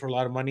that sold for a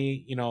lot of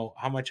money,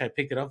 how much I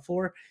picked it up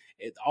for.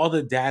 All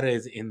the data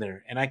is in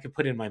there, and I can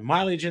put in my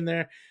mileage in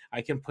there.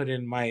 I can put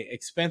in my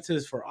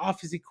expenses for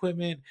office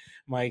equipment,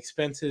 my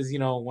expenses,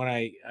 when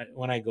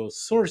I go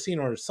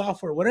sourcing or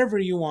software, whatever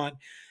you want.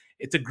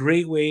 It's a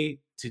great way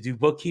to do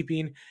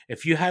bookkeeping.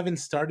 If you haven't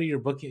started your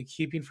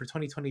bookkeeping for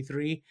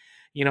 2023,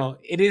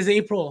 it is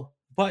April,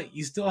 but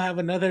you still have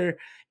another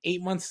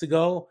 8 months to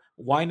go.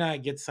 Why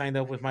not get signed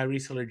up with my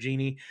reseller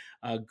genie?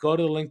 Go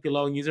to the link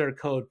below and use our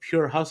code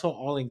Pure Hustle,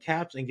 all in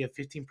caps, and get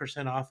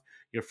 15% off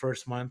your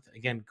first month.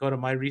 Again, go to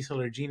my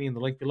reseller genie in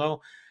the link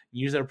below.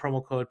 Use our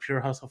promo code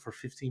Pure Hustle for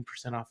 15%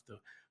 off the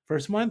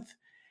first month,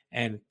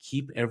 and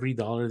keep every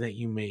dollar that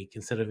you make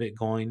instead of it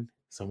going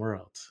somewhere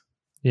else.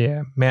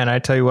 Yeah, man, I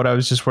tell you what, I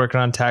was just working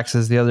on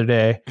taxes the other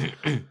day.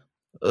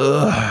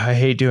 Ugh, I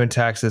hate doing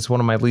taxes. One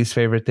of my least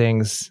favorite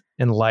things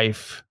in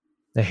life.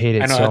 I hate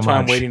it I know, so that's why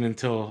I'm much. waiting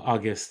until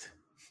August.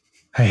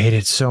 I hate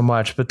it so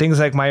much. But things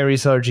like my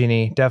reseller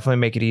genie definitely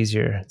make it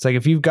easier. It's like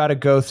if you've got to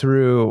go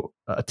through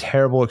a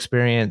terrible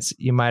experience,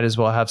 you might as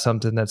well have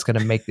something that's going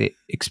to make the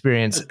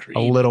experience a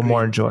little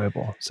more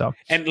enjoyable. So,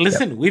 and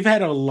listen, we've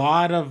had a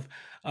lot of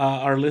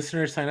our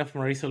listeners sign up for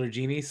my reseller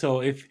genie.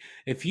 So if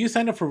you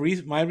sign up for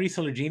my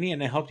reseller genie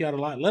and it helped you out a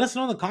lot, let us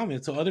know in the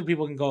comments so other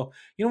people can go,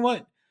 you know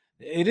what?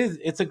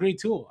 It's a great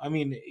tool. I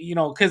mean,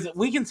 because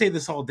we can say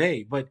this all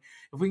day, but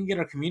if we can get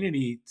our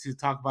community to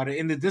talk about it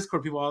in the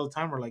Discord, people all the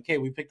time are like, hey,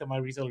 we picked up my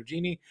reseller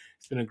genie.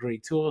 It's been a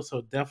great tool.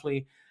 So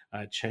definitely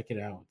check it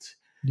out.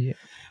 Yeah.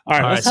 All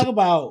right, let's talk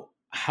about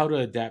how to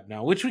adapt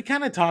now, which we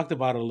kind of talked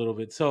about a little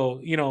bit. So,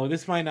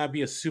 this might not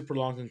be a super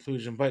long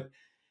conclusion, but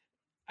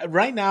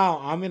right now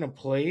I'm in a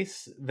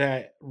place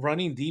that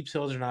running deep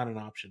sales are not an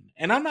option.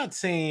 And I'm not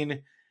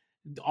saying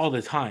all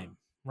the time,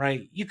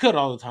 right? You could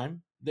all the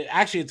time.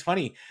 Actually, it's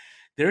funny.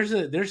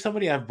 There's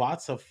somebody I've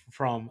bought stuff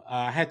from.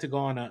 I had to go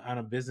on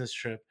a business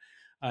trip,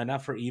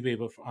 not for eBay,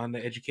 but on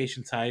the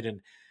education side, and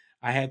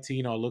I had to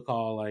look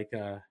all like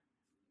I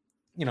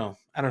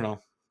don't know,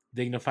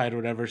 dignified or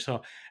whatever.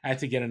 So I had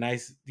to get a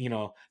nice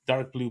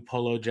dark blue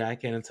polo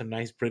jacket and some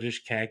nice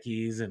British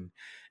khakis and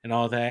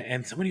all that.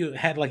 And somebody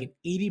had like an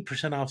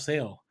 80% off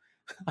sale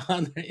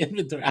on their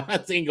inventory. I'm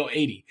not saying go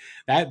 80.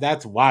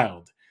 That's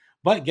wild.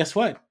 But guess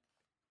what?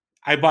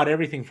 I bought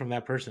everything from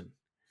that person.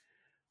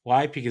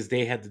 Why? Because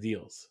they had the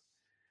deals.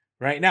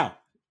 Right now,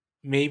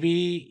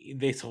 maybe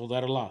they sold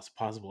at a loss,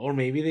 possible, or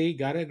maybe they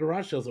got a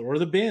garage sales or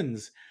the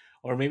bins,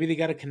 or maybe they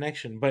got a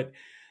connection. But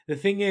the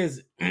thing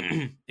is,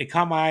 it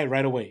caught my eye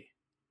right away.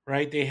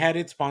 Right? They had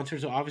it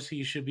sponsored, so obviously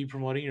you should be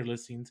promoting your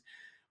listings.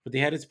 But they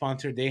had it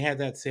sponsored. They had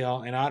that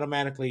sale, and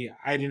automatically,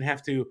 I didn't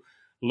have to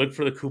look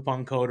for the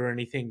coupon code or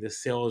anything. The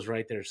sale is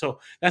right there. So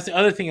that's the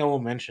other thing I will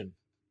mention.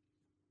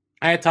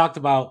 I had talked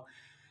about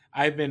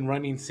I've been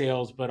running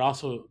sales, but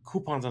also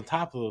coupons on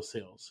top of those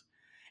sales.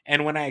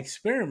 And when I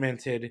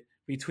experimented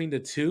between the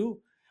two,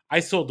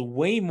 I sold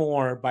way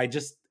more by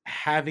just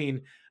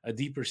having a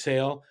deeper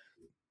sale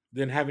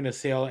than having a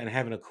sale and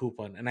having a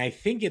coupon. And I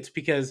think it's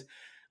because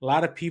a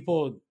lot of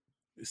people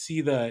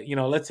see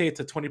let's say it's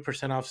a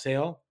 20% off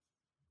sale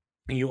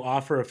and you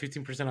offer a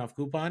 15% off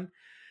coupon,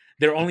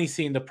 they're only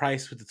seeing the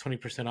price with the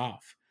 20%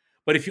 off.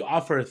 But if you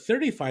offer a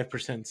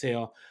 35%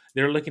 sale,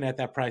 they're looking at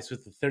that price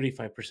with the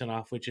 35%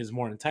 off, which is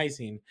more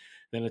enticing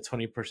than a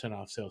 20%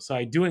 off sale. So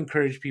I do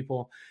encourage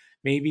people,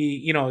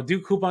 maybe,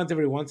 do coupons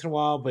every once in a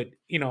while, but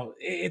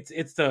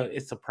it's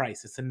the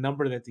price. It's the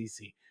number that they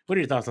see. What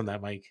are your thoughts on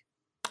that, Mike?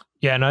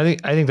 Yeah, no, I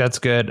think that's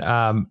good.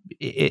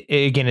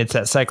 Again, it's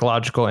that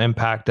psychological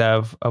impact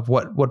of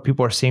what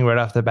people are seeing right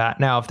off the bat.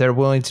 Now, if they're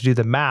willing to do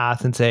the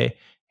math and say,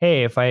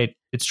 hey,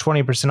 it's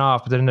 20%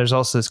 off, but then there's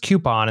also this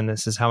coupon and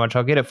this is how much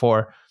I'll get it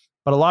for.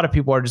 But a lot of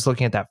people are just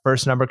looking at that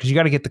first number because you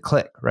got to get the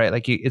click, right?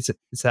 Like it's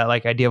that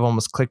like idea of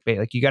almost clickbait.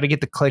 Like you got to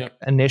get the click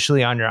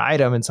initially on your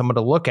item and someone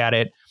to look at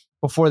it.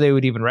 before they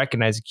would even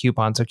recognize a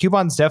coupon. So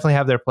coupons definitely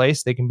have their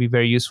place. They can be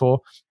very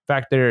useful. In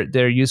fact,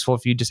 they're useful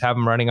if you just have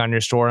them running on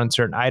your store on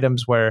certain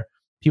items where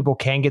people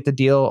can get the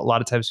deal. A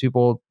lot of times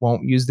people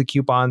won't use the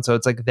coupon. So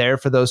it's like there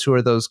for those who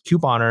are those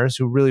couponers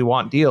who really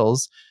want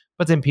deals.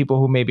 But then people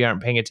who maybe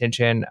aren't paying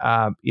attention,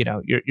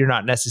 you're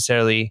not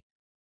necessarily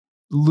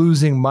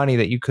losing money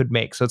that you could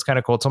make. So it's kind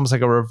of cool. It's almost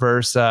like a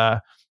reverse uh,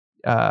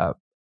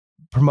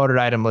 promoted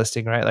item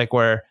listing, right? Like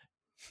where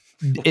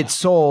it's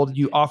sold,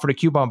 you offered a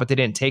coupon, but they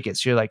didn't take it.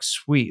 So you're like,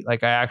 sweet,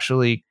 like I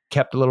actually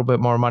kept a little bit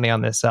more money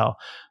on this sell.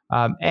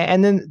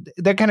 And then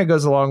that kind of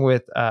goes along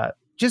with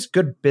just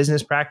good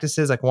business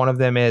practices. Like one of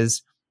them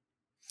is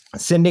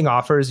sending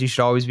offers. You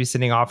should always be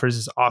sending offers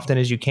as often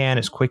as you can,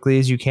 as quickly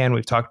as you can.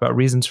 We've talked about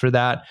reasons for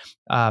that.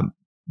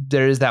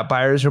 There is that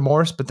buyer's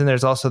remorse, but then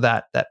there's also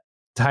that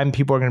time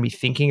people are going to be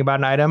thinking about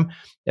an item.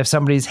 If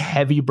somebody's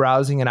heavy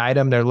browsing an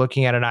item, they're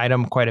looking at an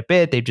item quite a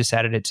bit. They've just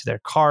added it to their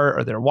cart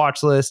or their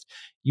watch list.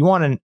 You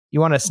want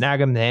to snag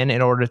them then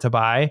in order to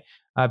buy,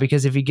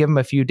 because if you give them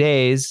a few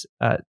days,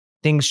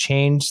 things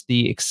change.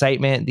 The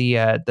excitement, the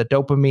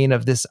dopamine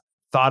of this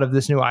thought of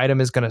this new item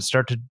is going to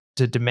start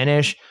to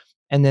diminish,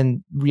 and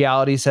then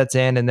reality sets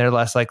in, and they're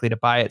less likely to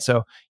buy it.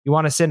 So you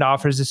want to send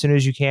offers as soon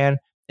as you can.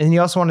 And you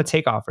also want to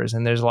take offers.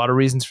 And there's a lot of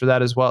reasons for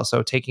that as well.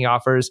 So taking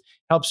offers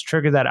helps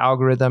trigger that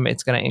algorithm.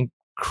 It's going to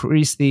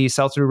increase the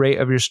sell-through rate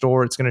of your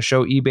store. It's going to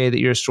show eBay that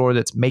you're a store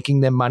that's making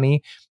them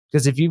money.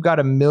 Because if you've got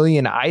 1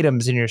 million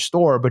items in your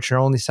store, but you're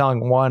only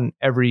selling one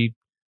every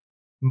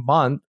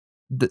month,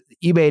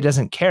 eBay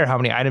doesn't care how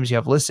many items you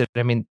have listed.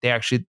 I mean,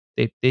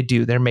 they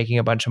do. They're making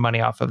a bunch of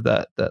money off of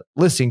the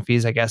listing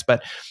fees, I guess,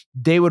 but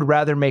they would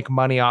rather make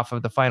money off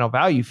of the final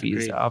value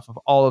fees. Agreed. Off of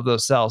all of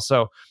those sales.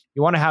 So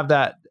you want to have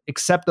that,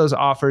 accept those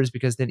offers,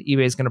 because then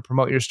eBay is going to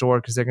promote your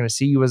store because they're going to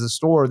see you as a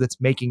store that's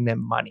making them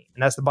money.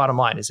 And that's the bottom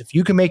line, is if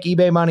you can make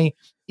eBay money,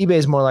 eBay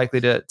is more likely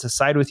to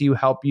side with you,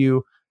 help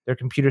you. Their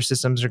computer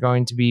systems are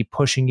going to be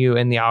pushing you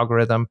in the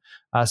algorithm.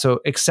 So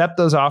accept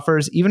those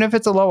offers, even if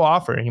it's a low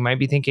offer. And you might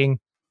be thinking,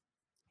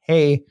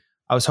 hey,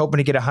 I was hoping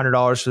to get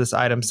 $100 for this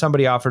item.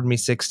 Somebody offered me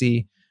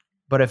 60.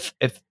 But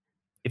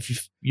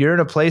if you're in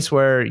a place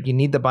where you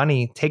need the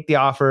money, take the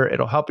offer.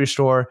 It'll help your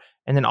store.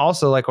 And then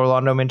also, like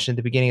Orlando mentioned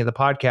at the beginning of the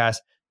podcast,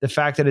 the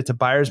fact that it's a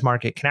buyer's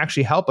market can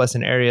actually help us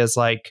in areas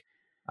like,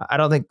 I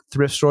don't think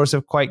thrift stores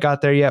have quite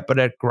got there yet, but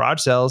at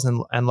garage sales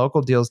and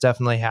local deals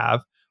definitely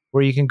have,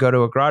 where you can go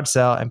to a garage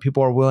sale and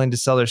people are willing to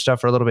sell their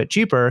stuff for a little bit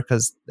cheaper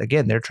because,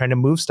 again, they're trying to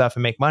move stuff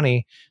and make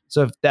money.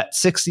 So if that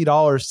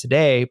 $60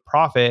 today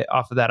profit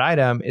off of that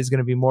item is going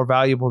to be more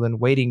valuable than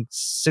waiting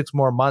 6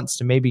 more months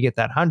to maybe get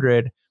that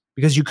 100,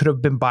 because you could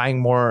have been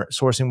buying more,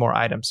 sourcing more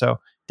items.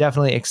 So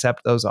definitely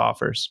accept those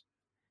offers.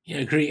 Yeah,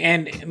 agree.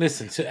 And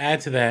listen, to add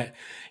to that,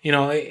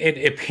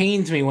 it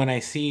pains me when I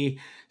see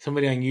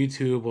somebody on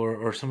YouTube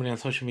or somebody on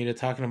social media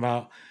talking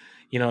about,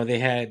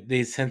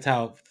 they sent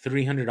out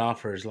 300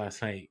 offers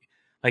last night.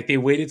 Like they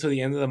waited till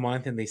the end of the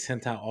month and they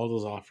sent out all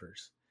those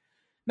offers.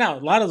 Now, a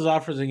lot of those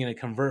offers are going to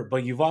convert,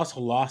 but you've also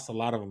lost a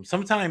lot of them.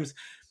 Sometimes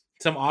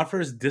some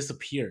offers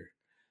disappear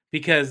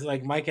because,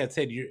 like Mike had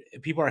said,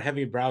 people are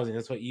heavy browsing.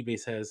 That's what eBay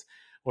says.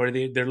 Or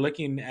they're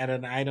looking at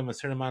an item a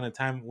certain amount of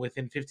time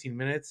within 15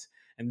 minutes,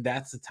 and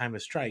that's the time to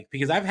strike.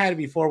 Because I've had it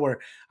before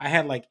where I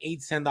had like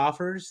 8 send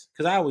offers,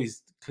 because I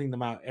always clean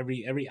them out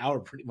every hour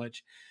pretty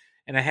much.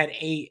 And I had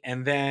 8,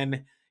 and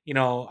then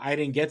I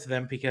didn't get to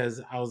them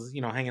because I was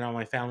hanging out with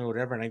my family or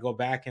whatever, and I go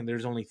back and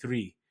there's only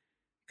 3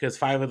 because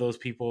 5 of those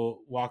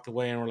people walked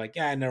away and were like,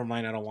 yeah, never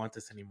mind, I don't want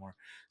this anymore.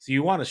 So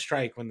you want to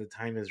strike when the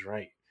time is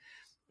right.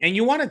 And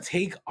you want to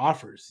take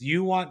offers.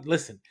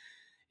 Listen,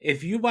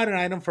 if you bought an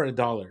item for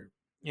 $1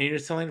 and you're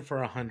selling it for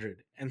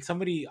 100 and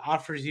somebody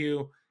offers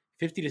you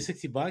 50 to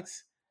 60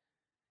 bucks,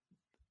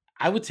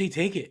 I would say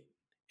take it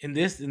in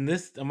this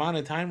amount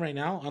of time right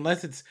now,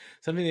 unless it's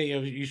something that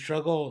you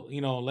struggle,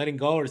 letting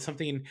go, or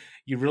something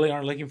you really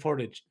aren't looking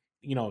forward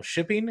to,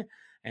 shipping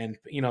and,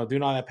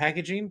 doing all that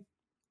packaging.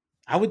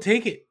 I would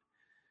take it.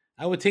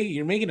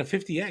 You're making a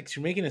 50x,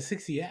 you're making a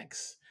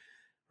 60x,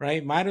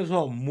 right? Might as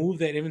well move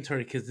that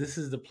inventory because this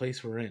is the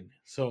place we're in.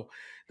 So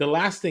the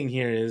last thing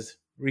here is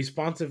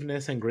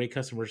responsiveness and great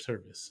customer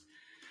service.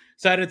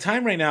 So at a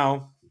time right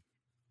now,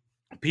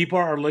 people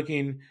are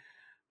looking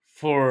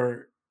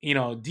for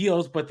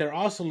deals, but they're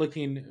also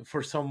looking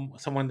for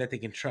someone that they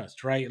can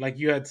trust, right? Like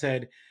you had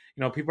said,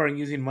 people aren't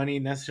using money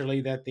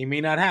necessarily that they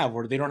may not have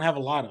or they don't have a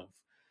lot of,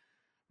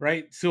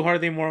 right? So who are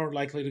they more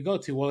likely to go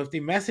to? Well, if they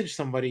message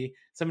somebody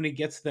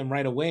gets them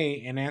right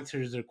away and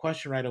answers their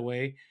question right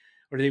away,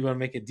 or they want to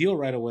make a deal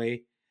right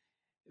away,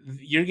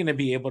 you're going to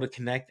be able to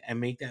connect and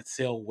make that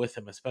sale with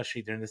them,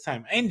 especially during this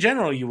time. In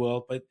general, you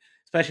will, but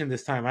especially in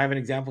this time. I have an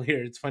example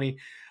here. It's funny.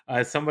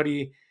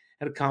 Somebody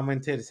had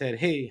commented, said,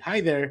 "Hey,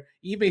 hi there.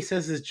 eBay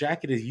says this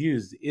jacket is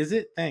used. Is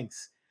it?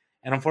 Thanks."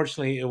 And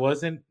unfortunately, it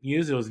wasn't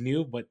used. It was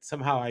new, but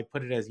somehow I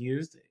put it as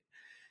used.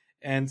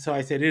 And so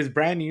I said, "It is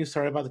brand new.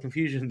 Sorry about the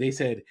confusion." They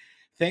said,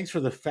 "Thanks for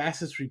the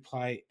fastest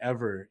reply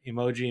ever.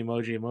 Emoji,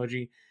 emoji,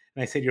 emoji."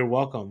 And I said, "You're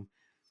welcome."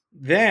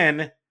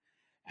 Then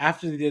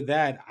after they did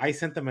that, I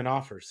sent them an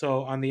offer.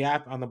 So on the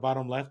app, on the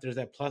bottom left, there's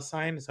that plus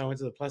sign. So I went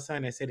to the plus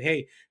sign. I said,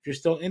 "Hey, if you're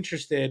still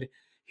interested,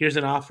 here's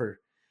an offer."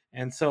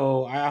 And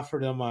so I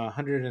offered them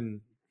 100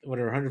 and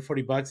whatever,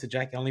 $140. The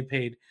Jack only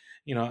paid,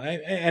 I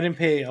didn't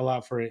pay a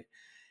lot for it.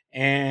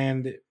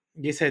 And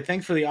they said,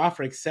 "Thanks for the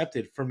offer,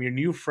 accepted from your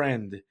new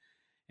friend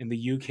in the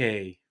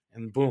UK."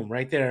 And boom,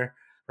 right there,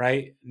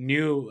 right?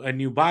 A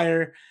new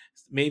buyer,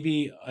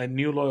 maybe a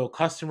new loyal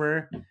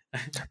customer.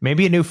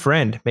 Maybe a new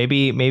friend.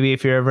 Maybe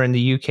if you're ever in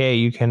the UK,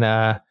 you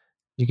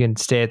can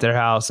stay at their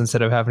house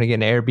instead of having to get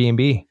an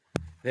Airbnb.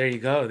 There you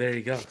go. There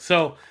you go.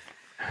 So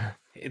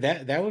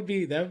that would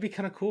be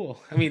kind of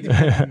cool. I mean,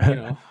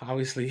 depending,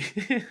 obviously.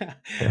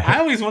 I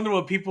always wonder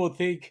what people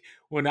think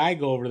when I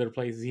go over to their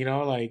places.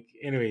 Like,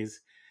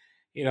 anyways,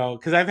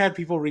 because I've had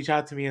people reach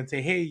out to me and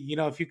say, "Hey,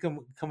 if you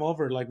come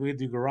over, like we could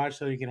do garage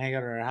so you can hang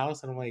out at our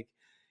house." And I'm like,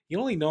 "You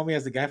only know me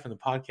as the guy from the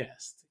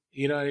podcast.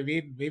 You know what I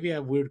mean? Maybe I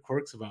have weird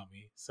quirks about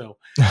me."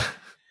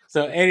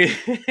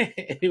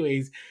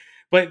 Anyways,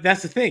 but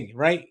that's the thing,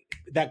 right?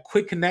 That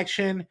quick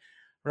connection,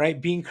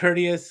 right? Being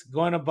courteous,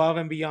 going above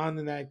and beyond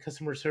in that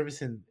customer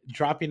service, and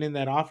dropping in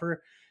that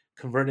offer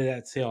converted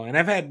that sale. And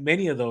I've had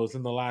many of those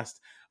in the last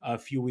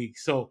few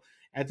weeks. So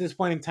at this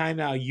point in time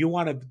now, you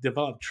want to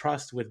develop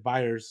trust with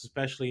buyers,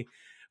 especially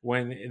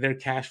when their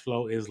cash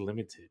flow is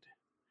limited.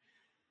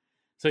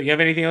 So you have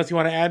anything else you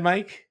want to add,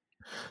 Mike?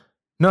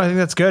 No, I think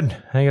that's good.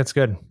 I think that's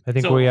good.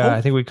 So I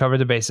hope think we covered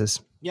the bases.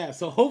 Yeah,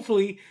 so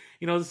hopefully,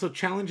 this will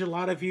challenge a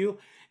lot of you.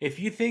 If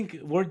you think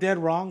we're dead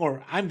wrong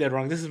or I'm dead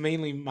wrong, this is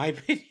mainly my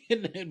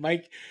opinion, and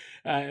Mike,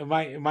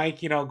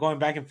 going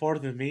back and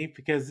forth with me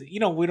because we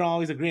don't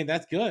always agree, and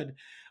that's good.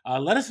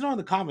 Let us know in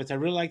the comments. I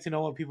really like to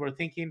know what people are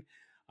thinking.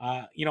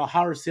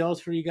 How are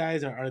sales for you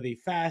guys? Are they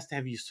fast?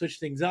 Have you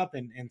switched things up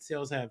and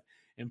sales have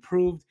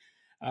improved?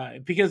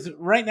 Because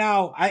right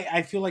now,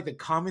 I feel like the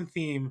common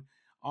theme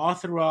all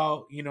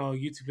throughout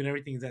YouTube and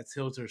everything is that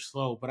sales are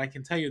slow. But I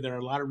can tell you there are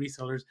a lot of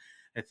resellers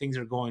that things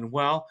are going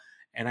well.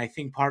 And I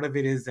think part of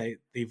it is that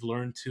they've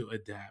learned to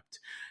adapt.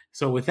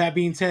 So, with that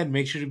being said,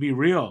 make sure to be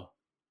real,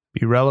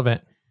 Be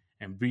relevant,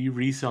 and be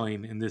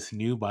reselling in this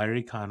new buyer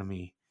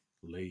economy.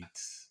 Late.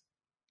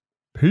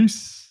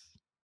 peace.